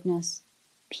about forgiveness,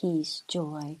 peace,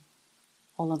 joy,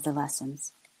 all of the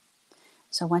lessons.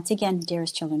 So once again,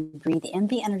 dearest children, breathe in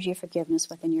the energy of forgiveness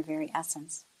within your very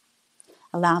essence.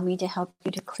 Allow me to help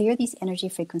you to clear these energy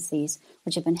frequencies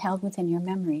which have been held within your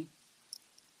memory,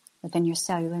 within your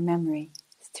cellular memory,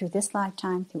 through this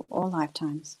lifetime, through all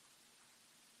lifetimes.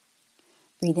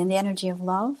 Breathe in the energy of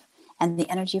love and the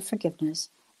energy of forgiveness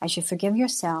as you forgive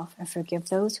yourself and forgive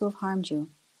those who have harmed you.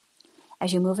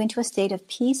 As you move into a state of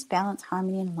peace, balance,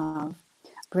 harmony, and love,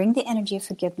 bring the energy of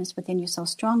forgiveness within you so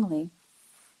strongly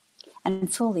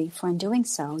and fully, for in doing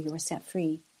so, you are set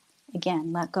free.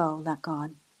 Again, let go, let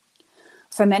God.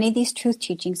 For many, these truth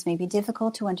teachings may be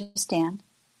difficult to understand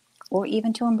or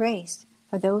even to embrace.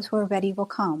 For those who are ready will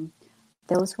come,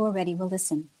 those who are ready will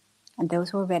listen, and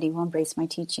those who are ready will embrace my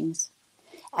teachings.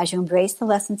 As you embrace the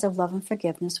lessons of love and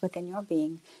forgiveness within your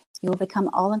being, you will become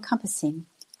all-encompassing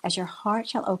as your heart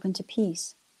shall open to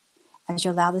peace. As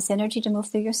you allow this energy to move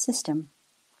through your system,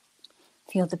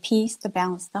 feel the peace, the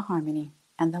balance, the harmony,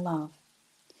 and the love.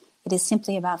 It is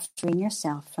simply about freeing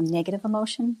yourself from negative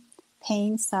emotion,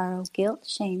 pain, sorrow, guilt,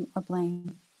 shame, or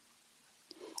blame.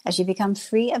 As you become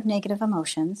free of negative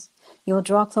emotions, you will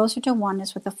draw closer to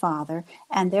oneness with the Father,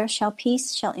 and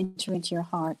peace shall enter into your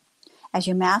heart. As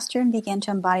you master and begin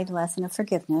to embody the lesson of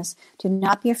forgiveness, do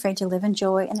not be afraid to live in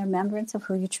joy and the remembrance of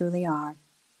who you truly are.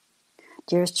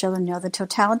 Dearest children, know the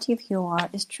totality of who you are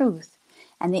is truth,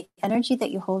 and the energy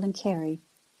that you hold and carry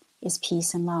is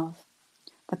peace and love.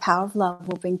 The power of love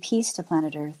will bring peace to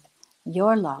planet Earth.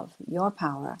 Your love, your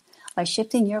power, by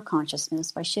shifting your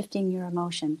consciousness, by shifting your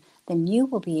emotion, then you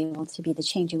will be able to be the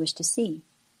change you wish to see.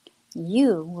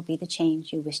 You will be the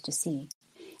change you wish to see.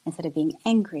 Instead of being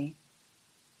angry,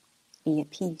 be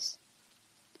at peace.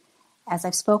 As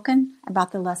I've spoken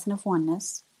about the lesson of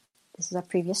oneness, this is a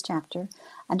previous chapter,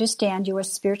 understand you are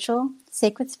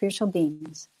sacred spiritual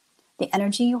beings. The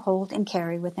energy you hold and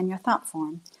carry within your thought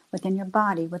form, within your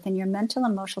body, within your mental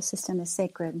and emotional system is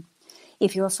sacred.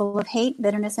 If you are full of hate,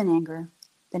 bitterness, and anger,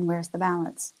 then where's the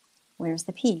balance? Where's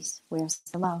the peace? Where's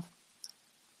the love?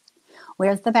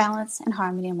 Where's the balance and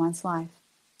harmony in one's life?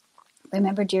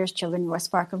 Remember, dearest children, you are a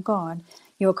spark of God.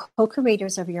 You are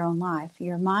co-creators of your own life.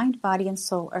 Your mind, body, and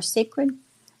soul are sacred.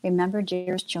 Remember,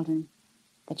 dearest children,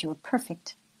 that you are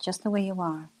perfect just the way you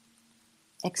are.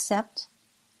 Accept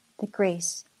the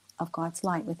grace of God's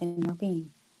light within your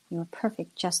being. You are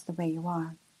perfect just the way you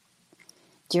are.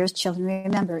 Dearest children,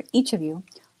 remember, each of you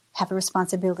have a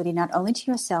responsibility not only to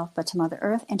yourself, but to Mother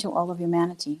Earth and to all of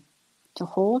humanity, to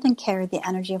hold and carry the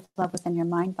energy of love within your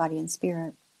mind, body, and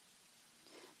spirit.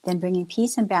 Then bringing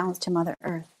peace and balance to Mother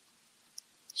Earth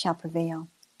shall prevail.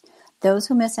 Those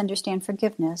who misunderstand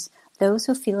forgiveness, those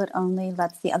who feel it only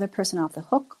lets the other person off the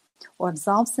hook or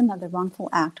absolves them of the wrongful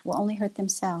act, will only hurt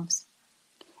themselves.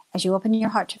 As you open your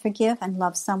heart to forgive and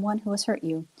love someone who has hurt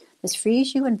you, this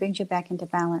frees you and brings you back into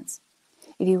balance.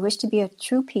 If you wish to be a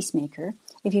true peacemaker,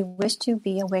 if you wish to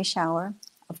be a way shower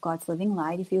of God's living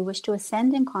light, if you wish to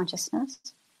ascend in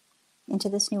consciousness into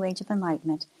this new age of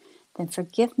enlightenment, then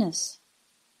forgiveness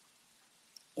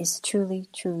is truly,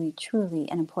 truly, truly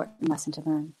an important lesson to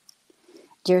learn.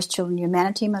 Dearest children,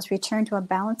 humanity must return to a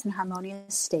balanced and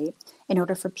harmonious state in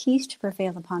order for peace to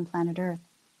prevail upon planet Earth.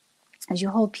 As you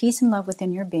hold peace and love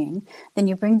within your being, then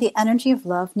you bring the energy of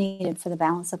love needed for the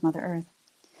balance of Mother Earth.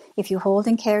 If you hold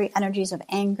and carry energies of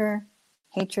anger,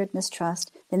 hatred,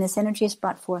 mistrust, then this energy is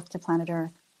brought forth to planet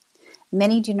Earth.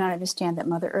 Many do not understand that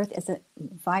Mother Earth is a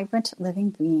vibrant, living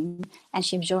being, and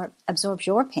she absorbs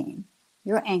your pain,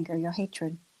 your anger, your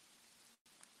hatred.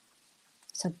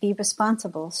 So be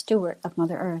responsible steward of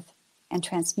Mother Earth and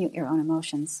transmute your own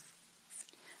emotions.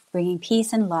 Bringing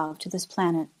peace and love to this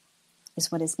planet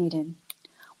is what is needed.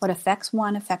 What affects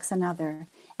one affects another.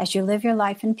 As you live your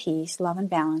life in peace, love, and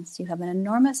balance, you have an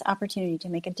enormous opportunity to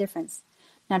make a difference,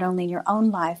 not only in your own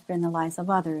life, but in the lives of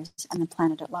others and the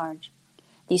planet at large.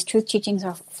 These truth teachings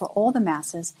are for all the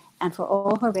masses and for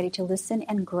all who are ready to listen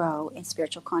and grow in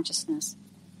spiritual consciousness.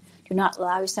 Do not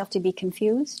allow yourself to be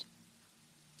confused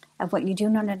of what you do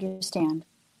not understand.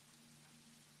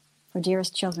 For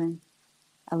dearest children,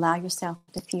 allow yourself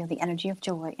to feel the energy of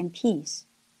joy and peace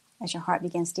as your heart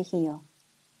begins to heal.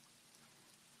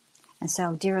 And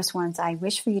so, dearest ones, I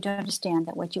wish for you to understand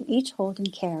that what you each hold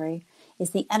and carry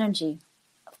is the energy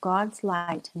of God's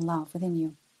light and love within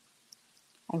you.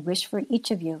 I wish for each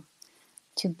of you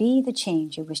to be the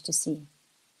change you wish to see,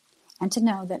 and to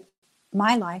know that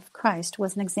my life, Christ,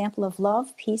 was an example of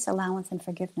love, peace, allowance, and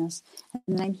forgiveness.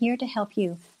 And I'm here to help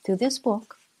you through this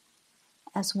book,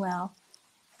 as well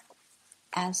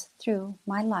as through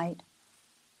my light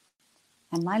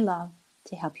and my love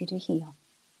to help you to heal.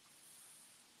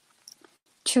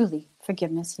 Truly,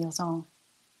 forgiveness heals all.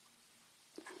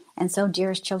 And so,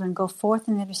 dearest children, go forth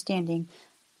in understanding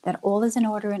that all is in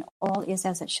order and all is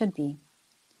as it should be,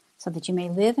 so that you may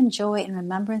live in joy and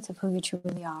remembrance of who you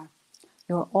truly are.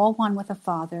 You are all one with the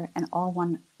Father and all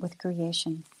one with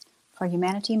creation. For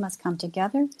humanity must come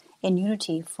together in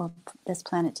unity for this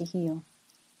planet to heal.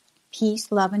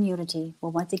 Peace, love, and unity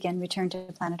will once again return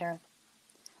to planet Earth.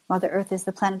 Mother Earth is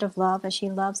the planet of love, as she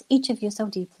loves each of you so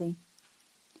deeply.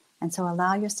 And so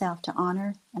allow yourself to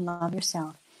honor and love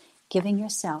yourself, giving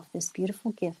yourself this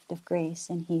beautiful gift of grace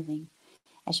and healing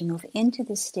as you move into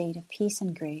this state of peace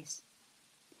and grace.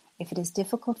 If it is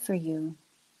difficult for you,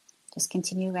 just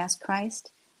continue to ask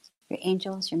Christ, your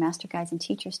angels, your master guides, and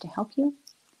teachers to help you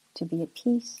to be at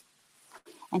peace,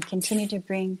 and continue to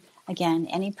bring, again,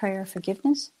 any prayer of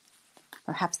forgiveness,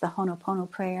 perhaps the Ho'oponopono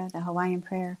prayer, the Hawaiian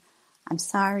prayer. I'm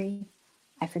sorry,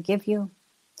 I forgive you,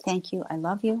 thank you, I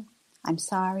love you. I'm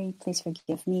sorry, please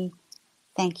forgive me,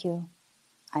 thank you,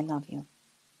 I love you.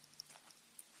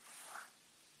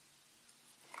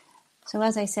 So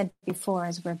as I said before,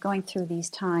 as we're going through these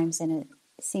times, and it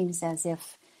seems as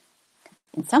if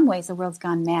in some ways, the world's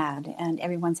gone mad and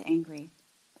everyone's angry.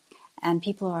 And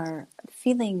people are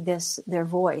feeling this, their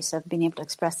voice of being able to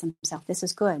express themselves. This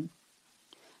is good.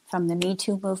 From the Me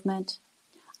Too movement,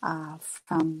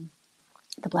 from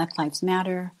the Black Lives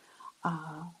Matter,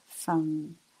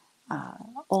 from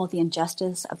all the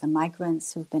injustice of the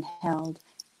migrants who've been held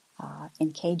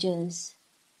in cages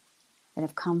that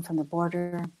have come from the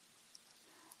border,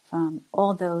 from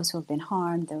all those who have been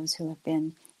harmed, those who have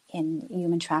been in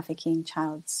human trafficking,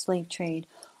 child slave trade,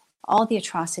 all the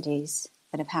atrocities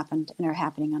that have happened and are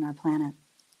happening on our planet.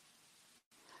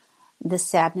 This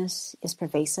sadness is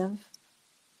pervasive.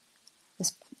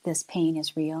 This pain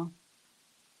is real.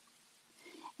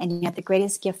 And yet the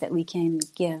greatest gift that we can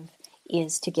give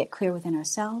is to get clear within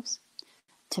ourselves,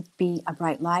 to be a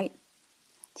bright light,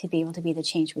 to be able to be the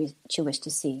change we wish to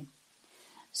see.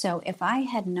 So if I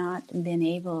had not been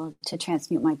able to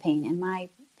transmute my pain, and my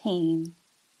pain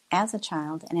as a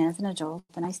child and as an adult,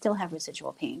 and I still have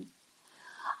residual pain,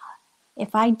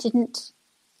 if I didn't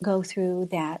go through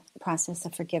that process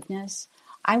of forgiveness,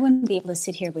 I wouldn't be able to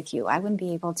sit here with you. I wouldn't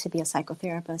be able to be a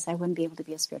psychotherapist. I wouldn't be able to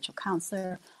be a spiritual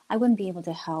counselor. I wouldn't be able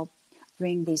to help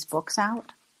bring these books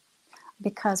out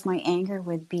because my anger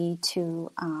would be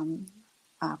too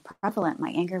prevalent. My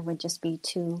anger would just be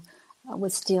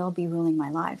would still be ruling my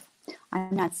life.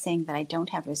 I'm not saying that I don't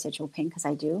have residual pain because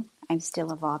I do. I'm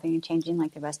still evolving and changing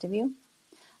like the rest of you.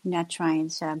 I'm not trying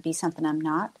to be something I'm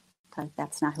not because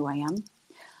that's not who I am.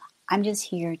 I'm just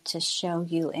here to show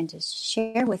you and to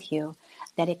share with you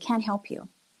that it can help you.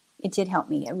 It did help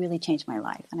me. It really changed my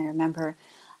life. And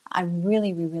I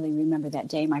really remember that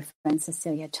day my friend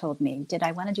Cecilia told me, did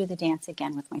I want to do the dance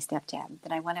again with my stepdad?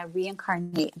 Did I want to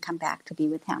reincarnate and come back to be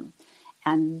with him?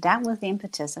 And that was the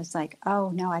impetus. I was like, oh,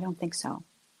 no, I don't think so.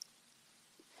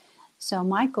 So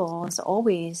my goal is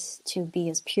always to be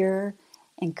as pure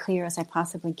and clear as I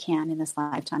possibly can in this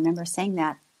lifetime. I remember saying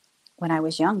that when I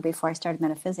was young, before I started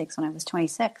metaphysics, when I was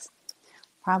 26,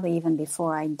 probably even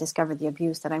before I discovered the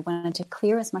abuse, that I wanted to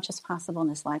clear as much as possible in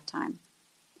this lifetime.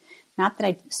 Not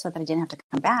that so that I didn't have to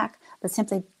come back, but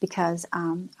simply because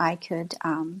I could,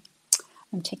 I'm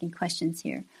taking questions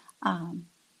here,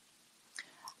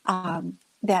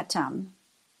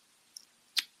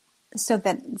 so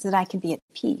that I could be at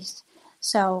peace.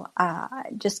 So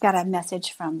I just got a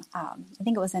message from, I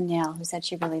think it was Linnell, who said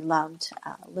she really loved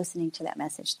listening to that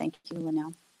message. Thank you,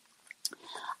 Linnell.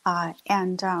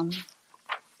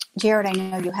 Jared, I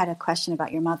know you had a question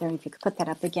about your mother. If you could put that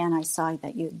up again, I saw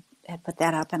that you had put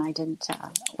that up and I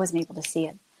wasn't able to see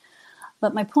it.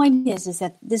 But my point is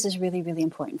that this is really, really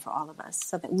important for all of us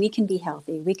so that we can be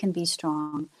healthy, we can be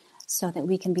strong, so that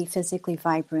we can be physically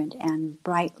vibrant and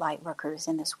bright light workers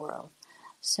in this world.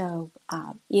 So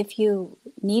if you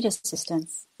need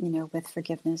assistance, with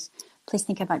forgiveness, please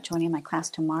think about joining my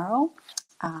class tomorrow.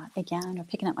 Again, or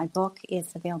picking up my book.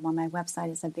 It's available on my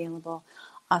website. It's available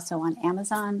also on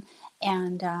Amazon.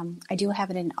 And I do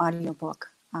have it in audiobook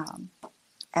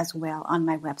as well on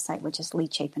my website, which is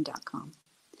leechapin.com.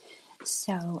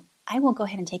 So I will go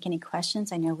ahead and take any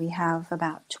questions. I know we have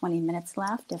about 20 minutes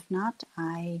left. If not,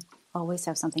 I always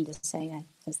have something to say,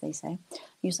 as they say.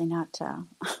 Usually not,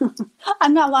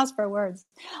 I'm not lost for words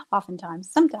oftentimes,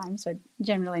 sometimes, but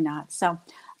generally not. So,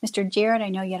 Mr. Jared, I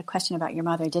know you had a question about your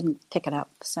mother. I didn't pick it up,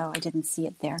 so I didn't see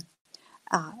it there.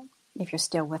 If you're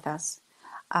still with us,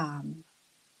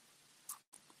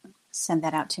 send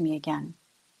that out to me again.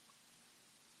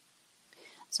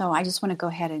 So I just want to go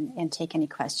ahead and take any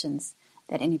questions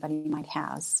that anybody might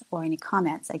have or any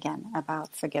comments, again,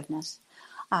 about forgiveness.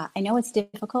 I know it's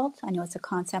difficult. I know it's a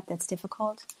concept that's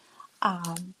difficult.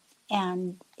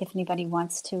 And if anybody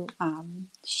wants to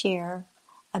share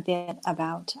a bit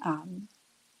about,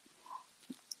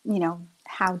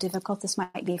 how difficult this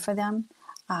might be for them.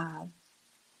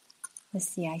 Let's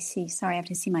see, I see. Sorry, I have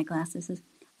to see my glasses. I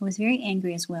was very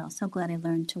angry as well. So glad I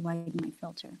learned to widen my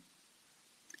filter.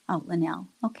 Oh, Linnell.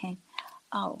 Okay.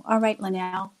 Oh, all right,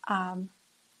 Linnell.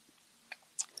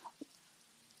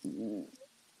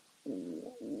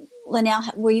 Linnell,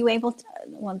 were you able to,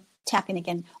 tap in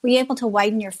again, were you able to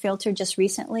widen your filter just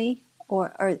recently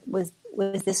or was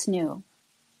this new?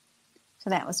 So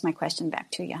that was my question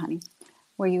back to you, honey.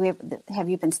 Were you able have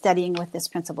you been studying with this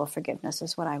principle of forgiveness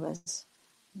is what I was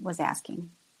asking.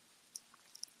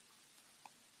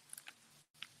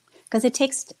 Because it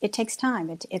takes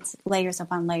time. It's layers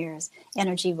upon layers.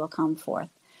 Energy will come forth.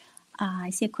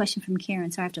 I see a question from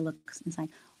Karen, so I have to look inside.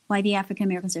 Why the African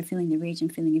Americans are feeling the rage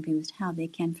and feeling abused, how they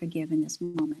can forgive in this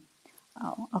moment.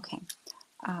 Oh, okay.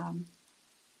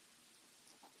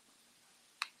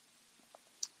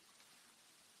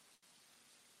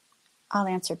 I'll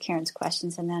answer Karen's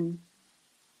questions and then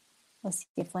Let's see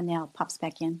if Linnell pops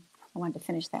back in. I wanted to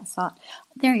finish that thought.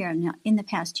 There you are now, in the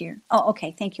past year. Oh,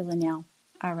 okay. Thank you, Linnell.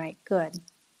 All right, good.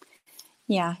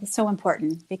 Yeah, it's so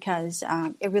important because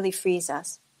it really frees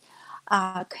us.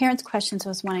 Karen's questions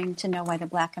was wanting to know why the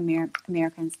Black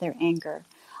Americans, their anger.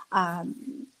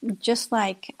 Just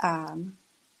like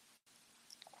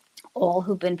all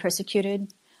who've been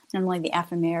persecuted, not only the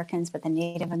Afro-Americans, but the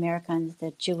Native Americans,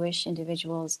 the Jewish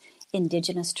individuals,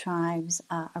 indigenous tribes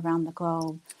around the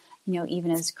globe,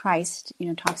 even as Christ,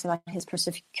 talks about his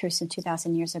persecution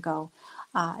 2,000 years ago.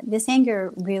 This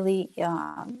anger really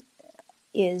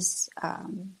is,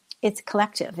 it's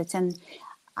collective.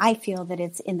 I feel that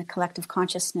it's in the collective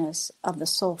consciousness of the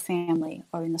soul family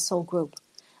or in the soul group.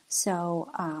 So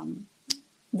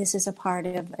this is a part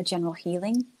of a general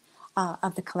healing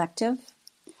of the collective.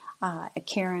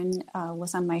 Karen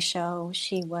was on my show.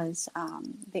 She was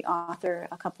the author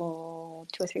 2 or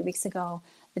 3 weeks ago,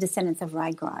 The Descendants of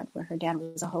Rygod, where her dad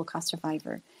was a Holocaust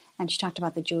survivor. And she talked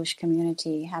about the Jewish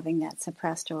community having that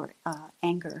suppressed or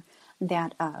anger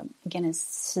that, again, is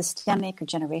systemic or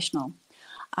generational.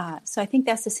 So I think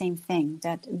that's the same thing,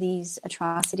 that these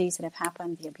atrocities that have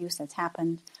happened, the abuse that's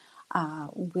happened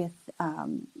with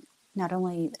not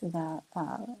only the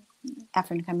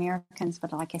African Americans,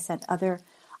 but like I said, other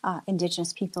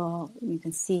indigenous people, you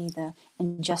can see the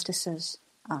injustices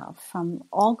from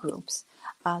all groups.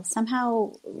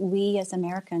 Somehow we as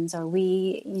Americans, or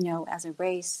we, as a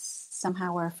race,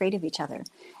 somehow are afraid of each other.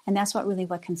 And that's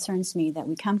what concerns me, that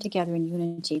we come together in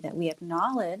unity, that we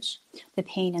acknowledge the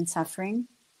pain and suffering,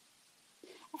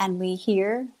 and we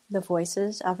hear the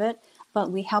voices of it,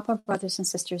 but we help our brothers and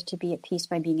sisters to be at peace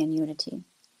by being in unity.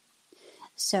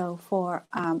 So for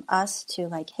us to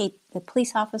hate the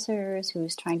police officers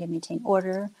who's trying to maintain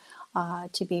order,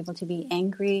 to be able to be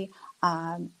angry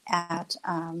at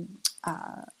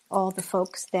all the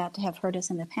folks that have hurt us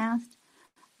in the past.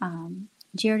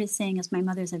 Jared is saying, as my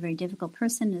mother is a very difficult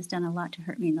person and has done a lot to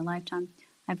hurt me in the lifetime,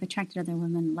 I've attracted other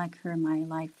women like her in my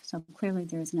life. So clearly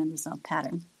there is an unresolved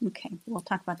pattern. Okay, we'll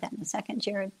talk about that in a second,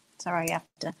 Jared. Sorry, I have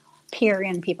to peer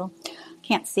in, people.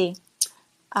 Can't see.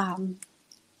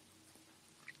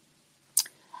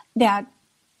 That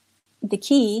the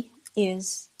key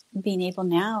is being able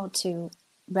now to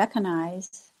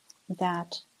recognize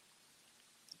that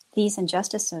these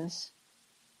injustices,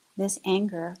 this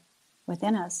anger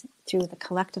within us, through the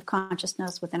collective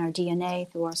consciousness within our DNA,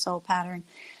 through our soul pattern,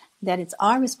 that it's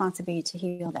our responsibility to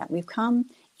heal that. We've come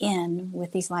in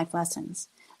with these life lessons.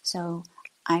 So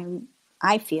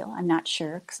I feel, I'm not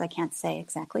sure because I can't say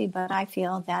exactly, but I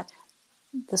feel that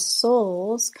the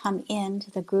souls come into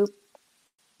the group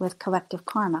with collective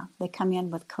karma. They come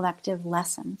in with collective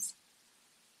lessons.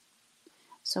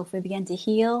 So if we begin to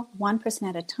heal one person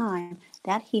at a time,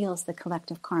 that heals the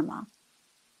collective karma.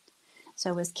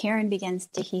 So as Karen begins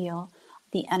to heal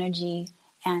the energy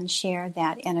and share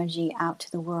that energy out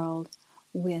to the world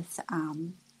with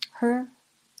her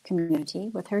community,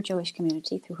 with her Jewish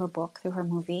community, through her book, through her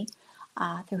movie,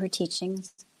 through her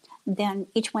teachings, then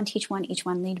each one teach one, each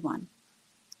one lead one.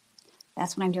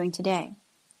 That's what I'm doing today.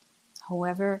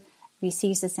 Whoever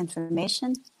receives this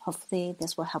information, hopefully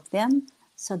this will help them,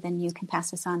 so then you can pass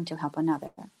this on to help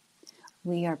another.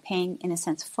 We are paying, in a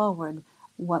sense, forward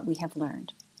what we have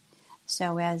learned.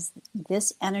 So as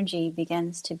this energy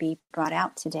begins to be brought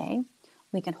out today,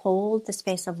 we can hold the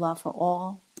space of love for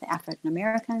all the African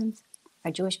Americans,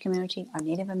 our Jewish community, our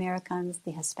Native Americans,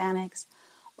 the Hispanics,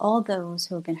 all those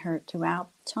who have been hurt throughout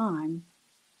time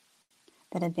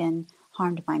that have been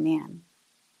harmed by man.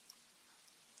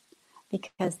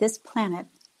 Because this planet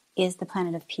is the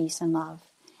planet of peace and love.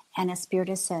 And as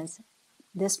Spirit says,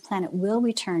 this planet will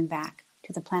return back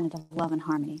to the planet of love and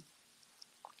harmony.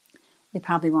 We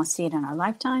probably won't see it in our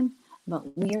lifetime,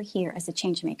 but we are here as the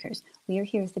change makers. We are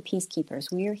here as the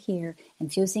peacekeepers. We are here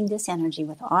infusing this energy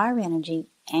with our energy,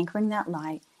 anchoring that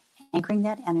light, anchoring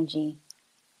that energy,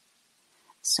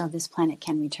 so this planet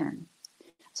can return.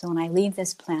 So when I leave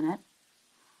this planet,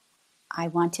 I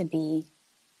want to be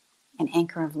an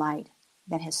anchor of light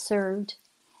that has served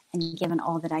and given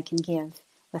all that I can give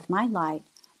with my light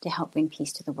to help bring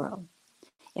peace to the world.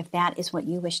 If that is what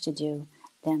you wish to do,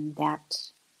 then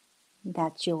that's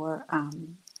your,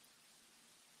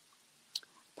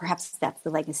 perhaps that's the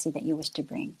legacy that you wish to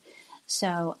bring.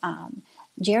 So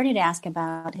Jared had asked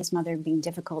about his mother being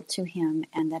difficult to him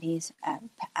and that he's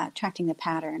attracting the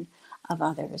pattern of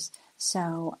others.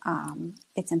 So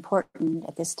it's important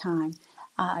at this time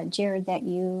Jared, that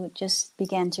you just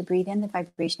begin to breathe in the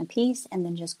vibration of peace and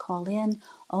then just call in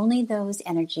only those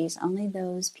energies, only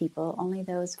those people, only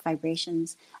those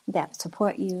vibrations that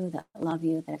support you, that love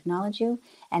you, that acknowledge you.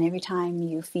 And every time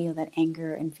you feel that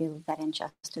anger and feel that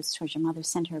injustice towards your mother,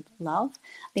 send her love,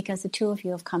 because the two of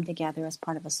you have come together as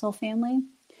part of a soul family.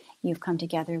 You've come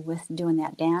together with doing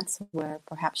that dance where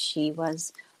perhaps she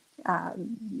was,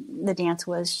 the dance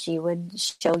was she would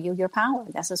show you your power.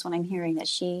 That's just what I'm hearing, that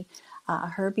she,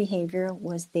 her behavior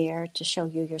was there to show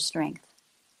you your strength.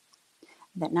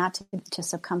 That not to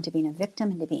succumb to being a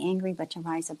victim and to be angry, but to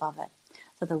rise above it.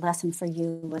 So the lesson for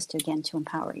you was to, again, to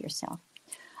empower yourself.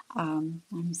 I'm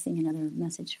seeing another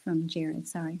message from Jared,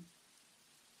 sorry.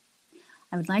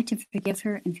 I would like to forgive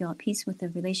her and feel at peace with the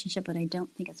relationship, but I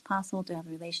don't think it's possible to have a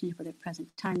relationship with her at present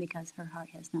time because her heart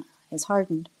has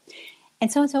hardened.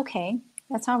 And so it's okay.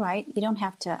 That's all right. You don't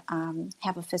have to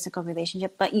have a physical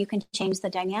relationship, but you can change the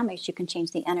dynamics. You can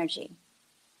change the energy.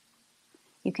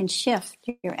 You can shift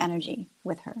your energy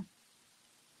with her.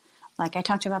 Like I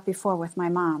talked about before with my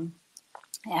mom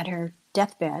at her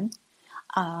deathbed,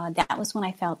 that was when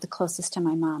I felt the closest to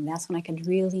my mom. That's when I could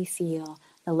really feel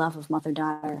the love of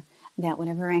mother-daughter, that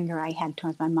whatever anger I had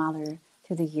towards my mother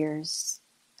through the years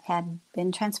had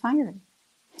been transpired.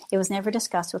 It was never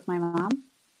discussed with my mom.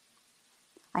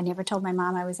 I never told my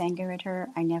mom I was angry at her.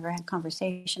 I never had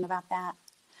conversation about that.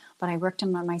 But I worked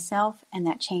on myself, and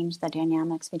that changed the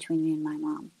dynamics between me and my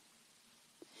mom.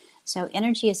 So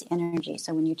energy is energy.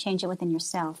 So when you change it within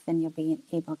yourself, then you'll be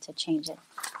able to change it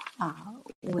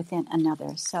within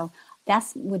another. So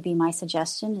that would be my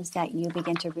suggestion, is that you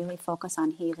begin to really focus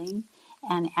on healing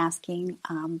and asking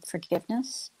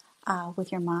forgiveness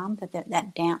with your mom,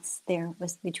 that dance there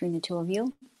was between the two of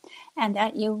you. And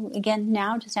that you, again,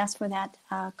 now just ask for that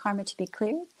karma to be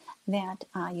cleared, that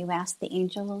you ask the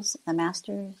angels, the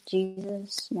masters,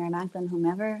 Jesus, Mary Magdalene,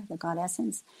 whomever, the God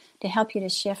Essence, to help you to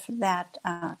shift that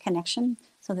connection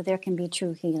so that there can be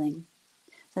true healing,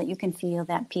 so that you can feel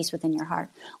that peace within your heart.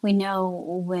 We know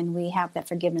when we have that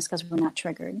forgiveness because we're not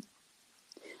triggered.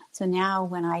 So now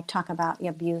when I talk about the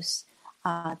abuse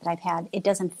that I've had, it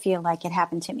doesn't feel like it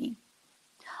happened to me.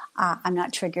 I'm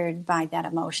not triggered by that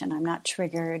emotion. I'm not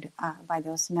triggered by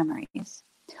those memories.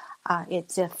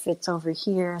 It's if it's over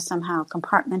here, somehow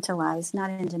compartmentalized, not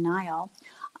in denial,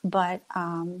 but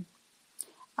in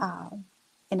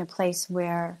a place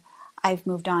where I've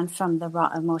moved on from the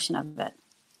raw emotion of it.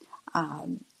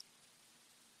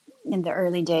 In the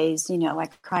early days, I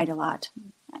cried a lot.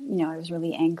 I was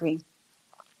really angry.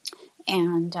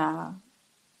 And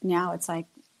now it's like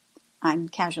I'm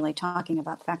casually talking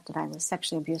about the fact that I was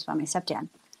sexually abused by my stepdad.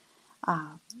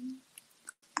 I'm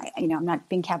not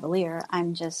being cavalier.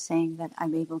 I'm just saying that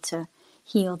I'm able to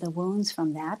heal the wounds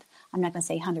from that. I'm not going to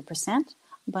say 100%,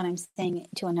 but I'm saying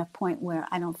to enough point where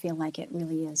I don't feel like it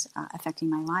really is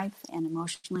affecting my life, and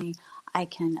emotionally I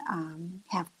can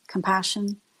have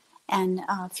compassion and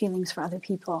feelings for other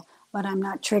people, but I'm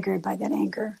not triggered by that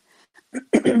anger.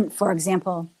 For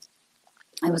example,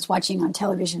 I was watching on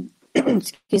television,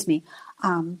 excuse me,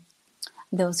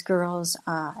 those girls,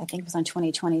 I think it was on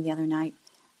 2020 the other night,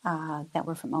 that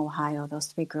were from Ohio, those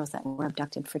 3 girls that were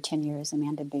abducted for 10 years,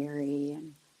 Amanda Berry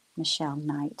and Michelle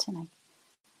Knight and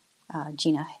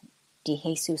Gina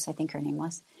DeJesus, I think her name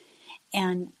was.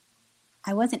 And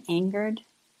I wasn't angered,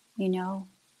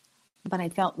 but I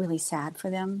felt really sad for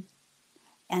them.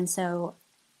 And so,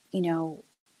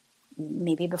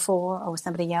 maybe before or with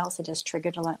somebody else, it just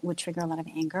would trigger a lot of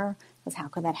anger. Because how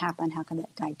could that happen? How could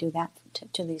that guy do that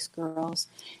to these girls?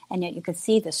 And yet you could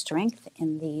see the strength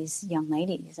in these young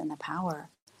ladies and the power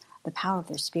of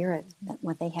their spirit,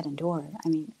 what they had endured. I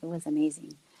mean, it was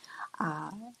amazing.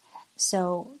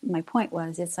 So my point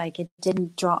was, it's like it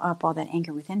didn't draw up all that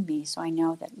anger within me. So I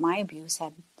know that my abuse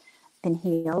had been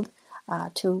healed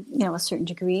to a certain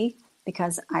degree,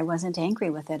 because I wasn't angry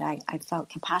with it. I felt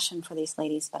compassion for these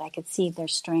ladies, but I could see their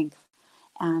strength,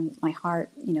 and my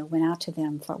heart, went out to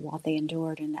them for what they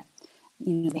endured, and that,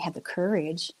 they had the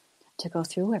courage to go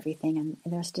through everything, and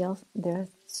they're still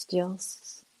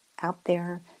out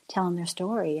there telling their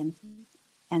story, and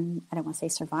I don't want to say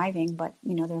surviving, but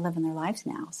they're living their lives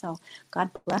now. So God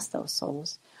bless those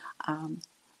souls.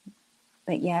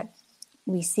 But yet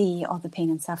we see all the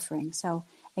pain and suffering. So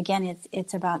again,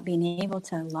 it's about being able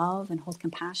to love and hold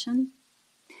compassion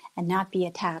and not be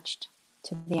attached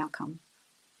to the outcome.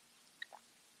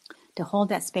 To hold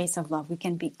that space of love. We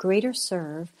can be greater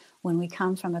serve when we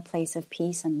come from a place of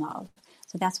peace and love.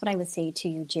 So that's what I would say to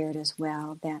you, Jared, as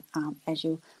well, that as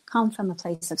you come from a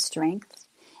place of strength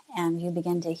and you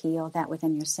begin to heal that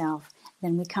within yourself,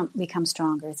 then we come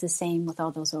stronger. It's the same with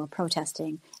all those who are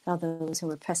protesting, all those who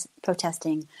were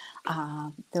protesting,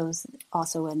 those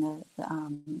also in the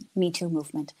Me Too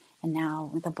movement, and now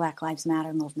with the Black Lives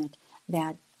Matter movement,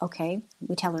 that, okay,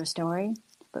 we tell our story,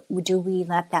 but do we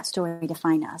let that story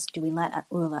define us? Do we let it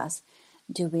rule us?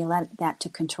 Do we let that to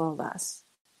control us?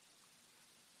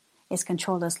 It's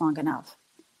controlled us long enough.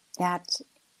 That,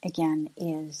 again,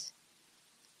 is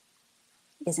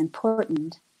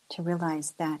important to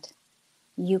realize that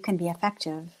you can be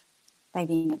effective by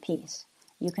being at peace.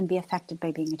 You can be effective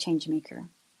by being a change maker.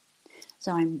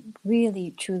 So I'm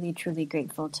really, truly, truly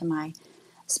grateful to my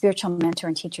spiritual mentor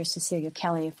and teacher, Cecilia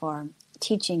Kelly, for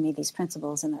teaching me these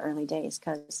principles in the early days,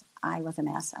 because I was a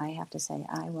mess. I have to say,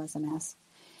 I was a mess.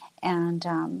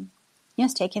 And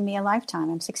it's taken me a lifetime.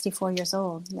 I'm 64 years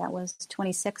old. That was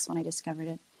 26 when I discovered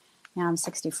it. Now I'm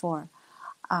 64.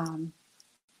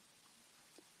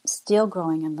 Still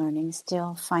growing and learning,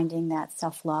 still finding that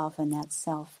self-love and that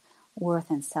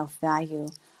self-worth and self-value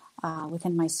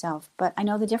within myself. But I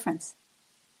know the difference.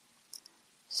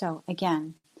 So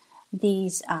again,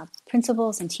 these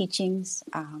principles and teachings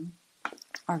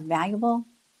are valuable.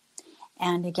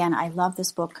 And again, I love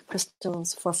this book,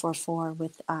 Crystals 444,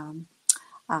 with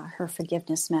her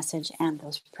forgiveness message and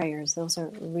those prayers. Those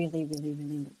are really, really,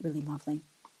 really, really lovely.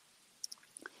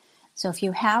 So if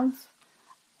you have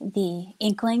the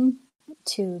inkling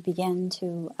to begin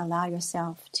to allow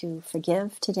yourself to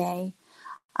forgive today,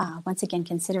 once again,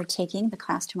 consider taking the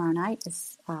class tomorrow night.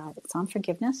 It's on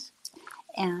forgiveness,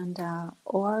 and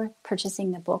or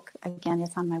purchasing the book. Again,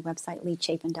 it's on my website,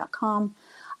 leechapin.com,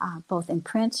 both in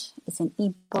print, it's an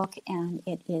ebook, and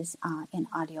it is in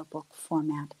audiobook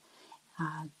format.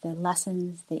 The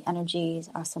lessons, the energies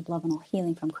are subliminal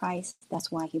healing from Christ.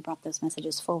 That's why he brought those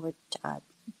messages forward.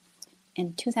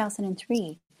 In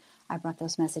 2003, I brought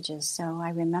those messages. So I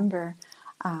remember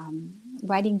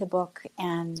writing the book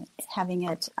and having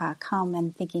it come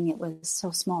and thinking it was so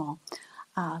small.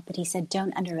 But he said,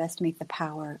 don't underestimate the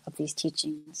power of these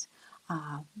teachings.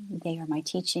 They are my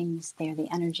teachings. They are the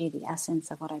energy, the essence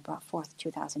of what I brought forth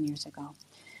 2,000 years ago.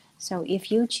 So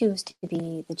if you choose to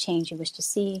be the change you wish to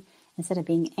see, instead of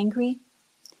being angry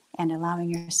and allowing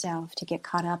yourself to get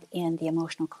caught up in the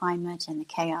emotional climate and the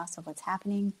chaos of what's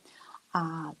happening,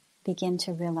 begin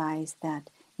to realize that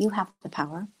you have the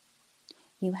power,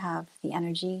 you have the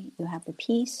energy, you have the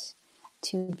peace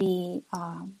to be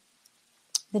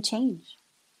the change.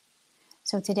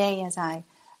 So today, as I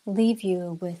leave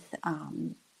you with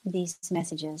these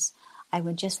messages, I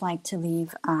would just like to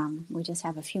leave, we just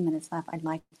have a few minutes left, I'd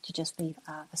like to just leave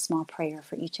a small prayer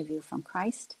for each of you from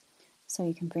Christ, so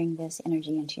you can bring this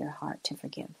energy into your heart to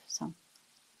forgive. So,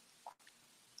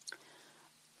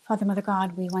 Father, Mother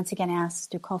God, we once again ask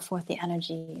to call forth the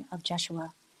energy of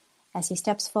Jeshua as he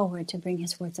steps forward to bring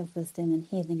his words of wisdom and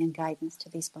healing and guidance to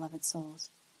these beloved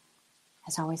souls.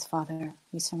 As always, Father,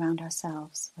 we surround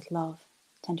ourselves with love,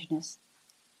 tenderness,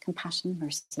 compassion,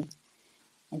 mercy.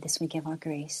 And this we give our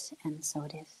grace, and so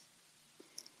it is.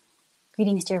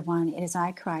 Greetings, dear one. It is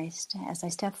I, Christ. As I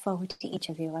step forward to each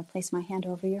of you, I place my hand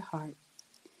over your heart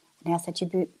and ask that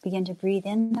you begin to breathe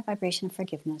in the vibration of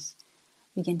forgiveness.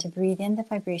 Begin to breathe in the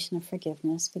vibration of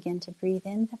forgiveness. Begin to breathe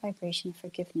in the vibration of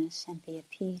forgiveness and be at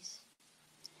peace.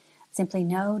 Simply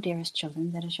know, dearest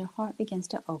children, that as your heart begins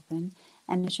to open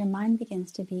and as your mind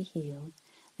begins to be healed,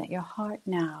 that your heart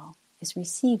now is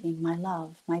receiving my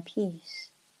love, my peace,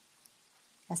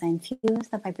 as I infuse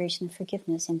the vibration of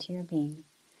forgiveness into your being,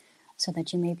 so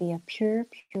that you may be a pure,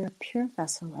 pure, pure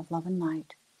vessel of love and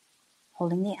light,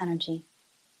 holding the energy,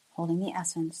 holding the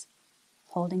essence,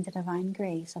 holding the divine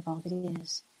grace of all that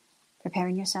is,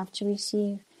 preparing yourself to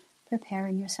receive,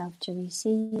 preparing yourself to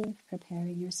receive,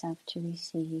 preparing yourself to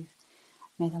receive.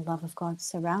 May the love of God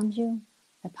surround you,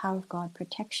 the power of God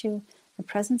protects you, the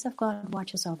presence of God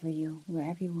watches over you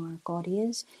wherever you are. God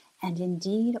is, and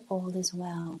indeed all is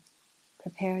well.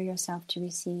 Prepare yourself to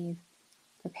receive,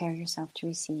 prepare yourself to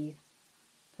receive,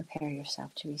 prepare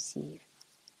yourself to receive.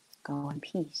 Go in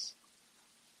peace.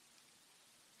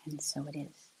 And so it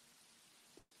is.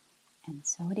 And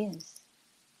so it is.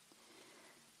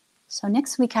 So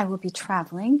next week I will be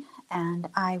traveling, and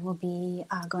I will be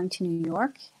going to New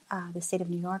York, the state of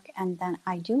New York, and then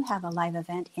I do have a live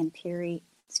event in Erie,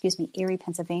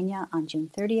 Pennsylvania on June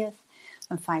 30th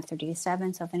from 5:30 to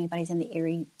 7. So if anybody's in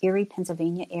the Erie,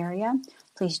 Pennsylvania area,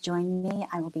 please join me.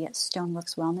 I will be at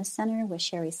Stoneworks Wellness Center with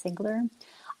Sherry Sigler.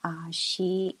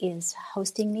 She is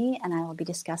hosting me, and I will be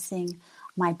discussing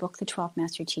my book, The 12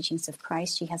 Master Teachings of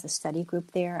Christ. She has a study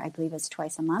group there. I believe it's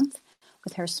twice a month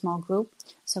with her small group.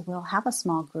 So we'll have a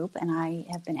small group, and I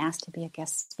have been asked to be a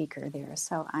guest speaker there.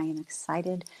 So I am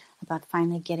excited about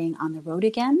finally getting on the road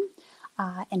again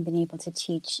and being able to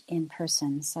teach in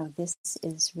person. So this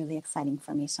is really exciting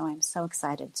for me. So I'm so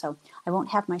excited. So I won't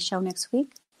have my show next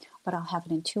week, but I'll have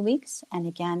it in 2 weeks. And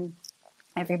again,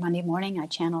 every Monday morning I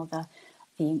channel the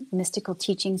mystical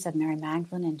teachings of Mary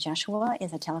Magdalene and Joshua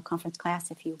is a teleconference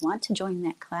class. If you want to join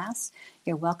that class,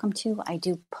 you're welcome to. I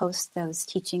do post those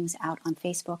teachings out on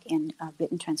Facebook in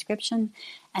written transcription,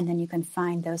 and then you can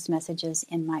find those messages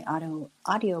in my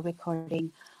audio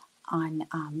recording on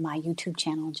my YouTube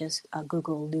channel. Just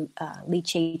Google Lee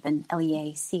Chapin,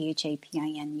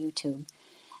 Leachapin YouTube.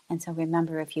 And so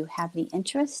remember, if you have the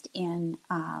interest in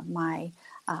my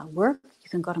work, you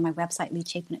can go to my website,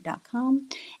 leachapin.com,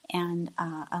 and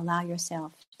allow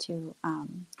yourself to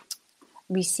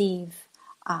receive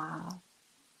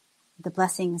the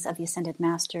blessings of the Ascended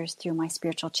Masters through my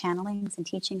spiritual channelings and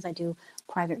teachings. I do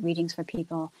private readings for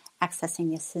people accessing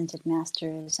the Ascended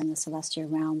Masters and the celestial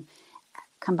realm,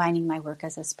 combining my work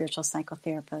as a spiritual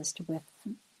psychotherapist with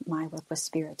my work with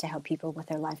spirit to help people with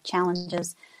their life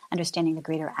challenges, understanding the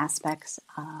greater aspects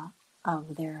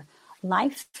of their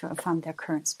life from their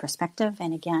current perspective.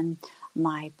 And again,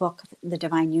 my book, The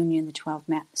Divine Union,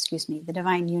 The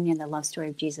Divine Union, The Love Story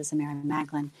of Jesus and Mary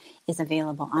Magdalene, is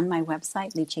available on my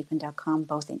website, leachapin.com,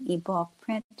 both in ebook,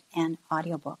 print, and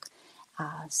audiobook.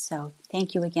 So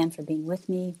thank you again for being with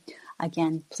me.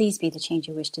 Again, please be the change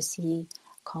you wish to see.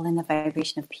 Call in the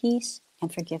vibration of peace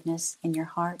and forgiveness in your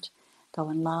heart. Go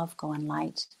in love, go in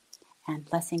light, and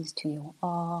blessings to you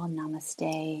all.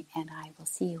 Namaste, and I will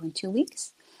see you in 2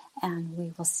 weeks, and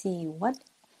we will see what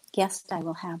guest I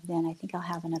will have then. I think I'll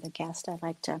have another guest. I'd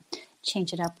like to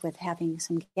change it up with having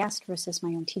some guests versus my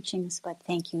own teachings, but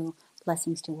thank you.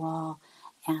 Blessings to all,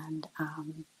 and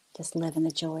just live in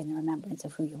the joy and the remembrance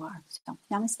of who you are. So,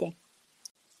 namaste.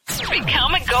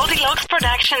 Become a Goldilocks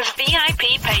Productions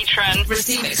VIP patron.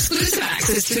 Receive exclusive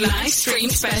access to live stream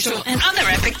special and other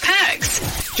epic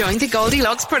perks. Join the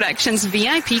Goldilocks Productions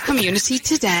VIP community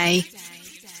today.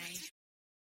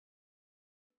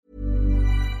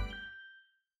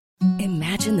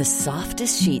 Imagine the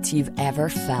softest sheets you've ever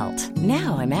felt.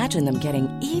 Now imagine them getting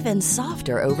even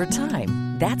softer over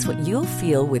time. That's what you'll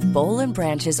feel with Boll &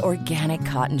 Branch's organic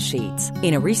cotton sheets.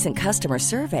 In a recent customer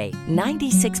survey,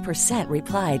 96%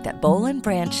 replied that Boll &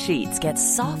 Branch sheets get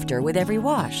softer with every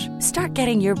wash. Start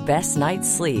getting your best night's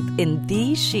sleep in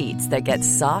these sheets that get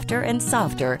softer and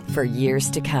softer for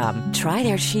years to come. Try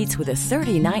their sheets with a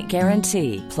 30-night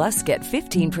guarantee. Plus, get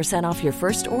 15% off your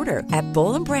first order at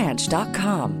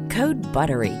bollandbranch.com. Code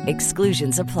BUTTERY.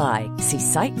 Exclusions apply. See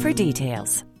site for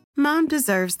details. Mom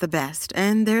deserves the best,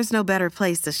 and there's no better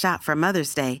place to shop for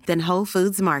Mother's Day than Whole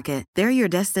Foods Market. They're your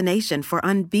destination for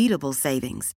unbeatable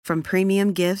savings, from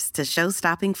premium gifts to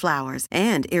show-stopping flowers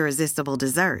and irresistible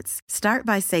desserts. Start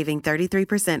by saving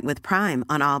 33% with Prime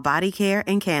on all body care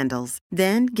and candles.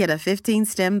 Then get a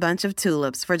 15-stem bunch of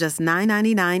tulips for just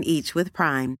 $9.99 each with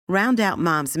Prime. Round out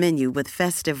Mom's menu with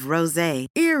festive rosé,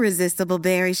 irresistible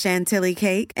berry chantilly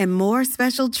cake, and more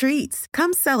special treats.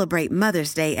 Come celebrate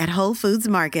Mother's Day at Whole Foods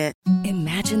Market.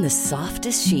 Imagine the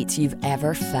softest sheets you've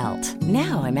ever felt.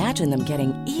 Now imagine them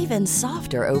getting even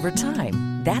softer over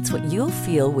time. That's what you'll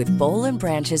feel with Boll &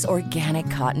 Branch's organic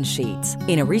cotton sheets.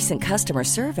 In a recent customer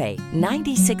survey,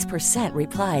 96%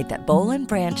 replied that Boll &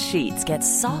 Branch sheets get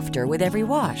softer with every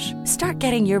wash. Start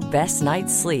getting your best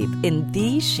night's sleep in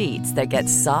these sheets that get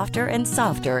softer and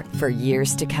softer for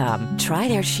years to come. Try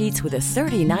their sheets with a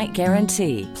 30-night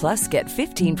guarantee. Plus, get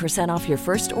 15% off your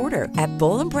first order at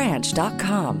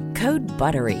bollandbranch.com. Code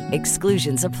BUTTERY.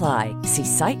 Exclusions apply. See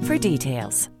site for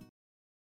details.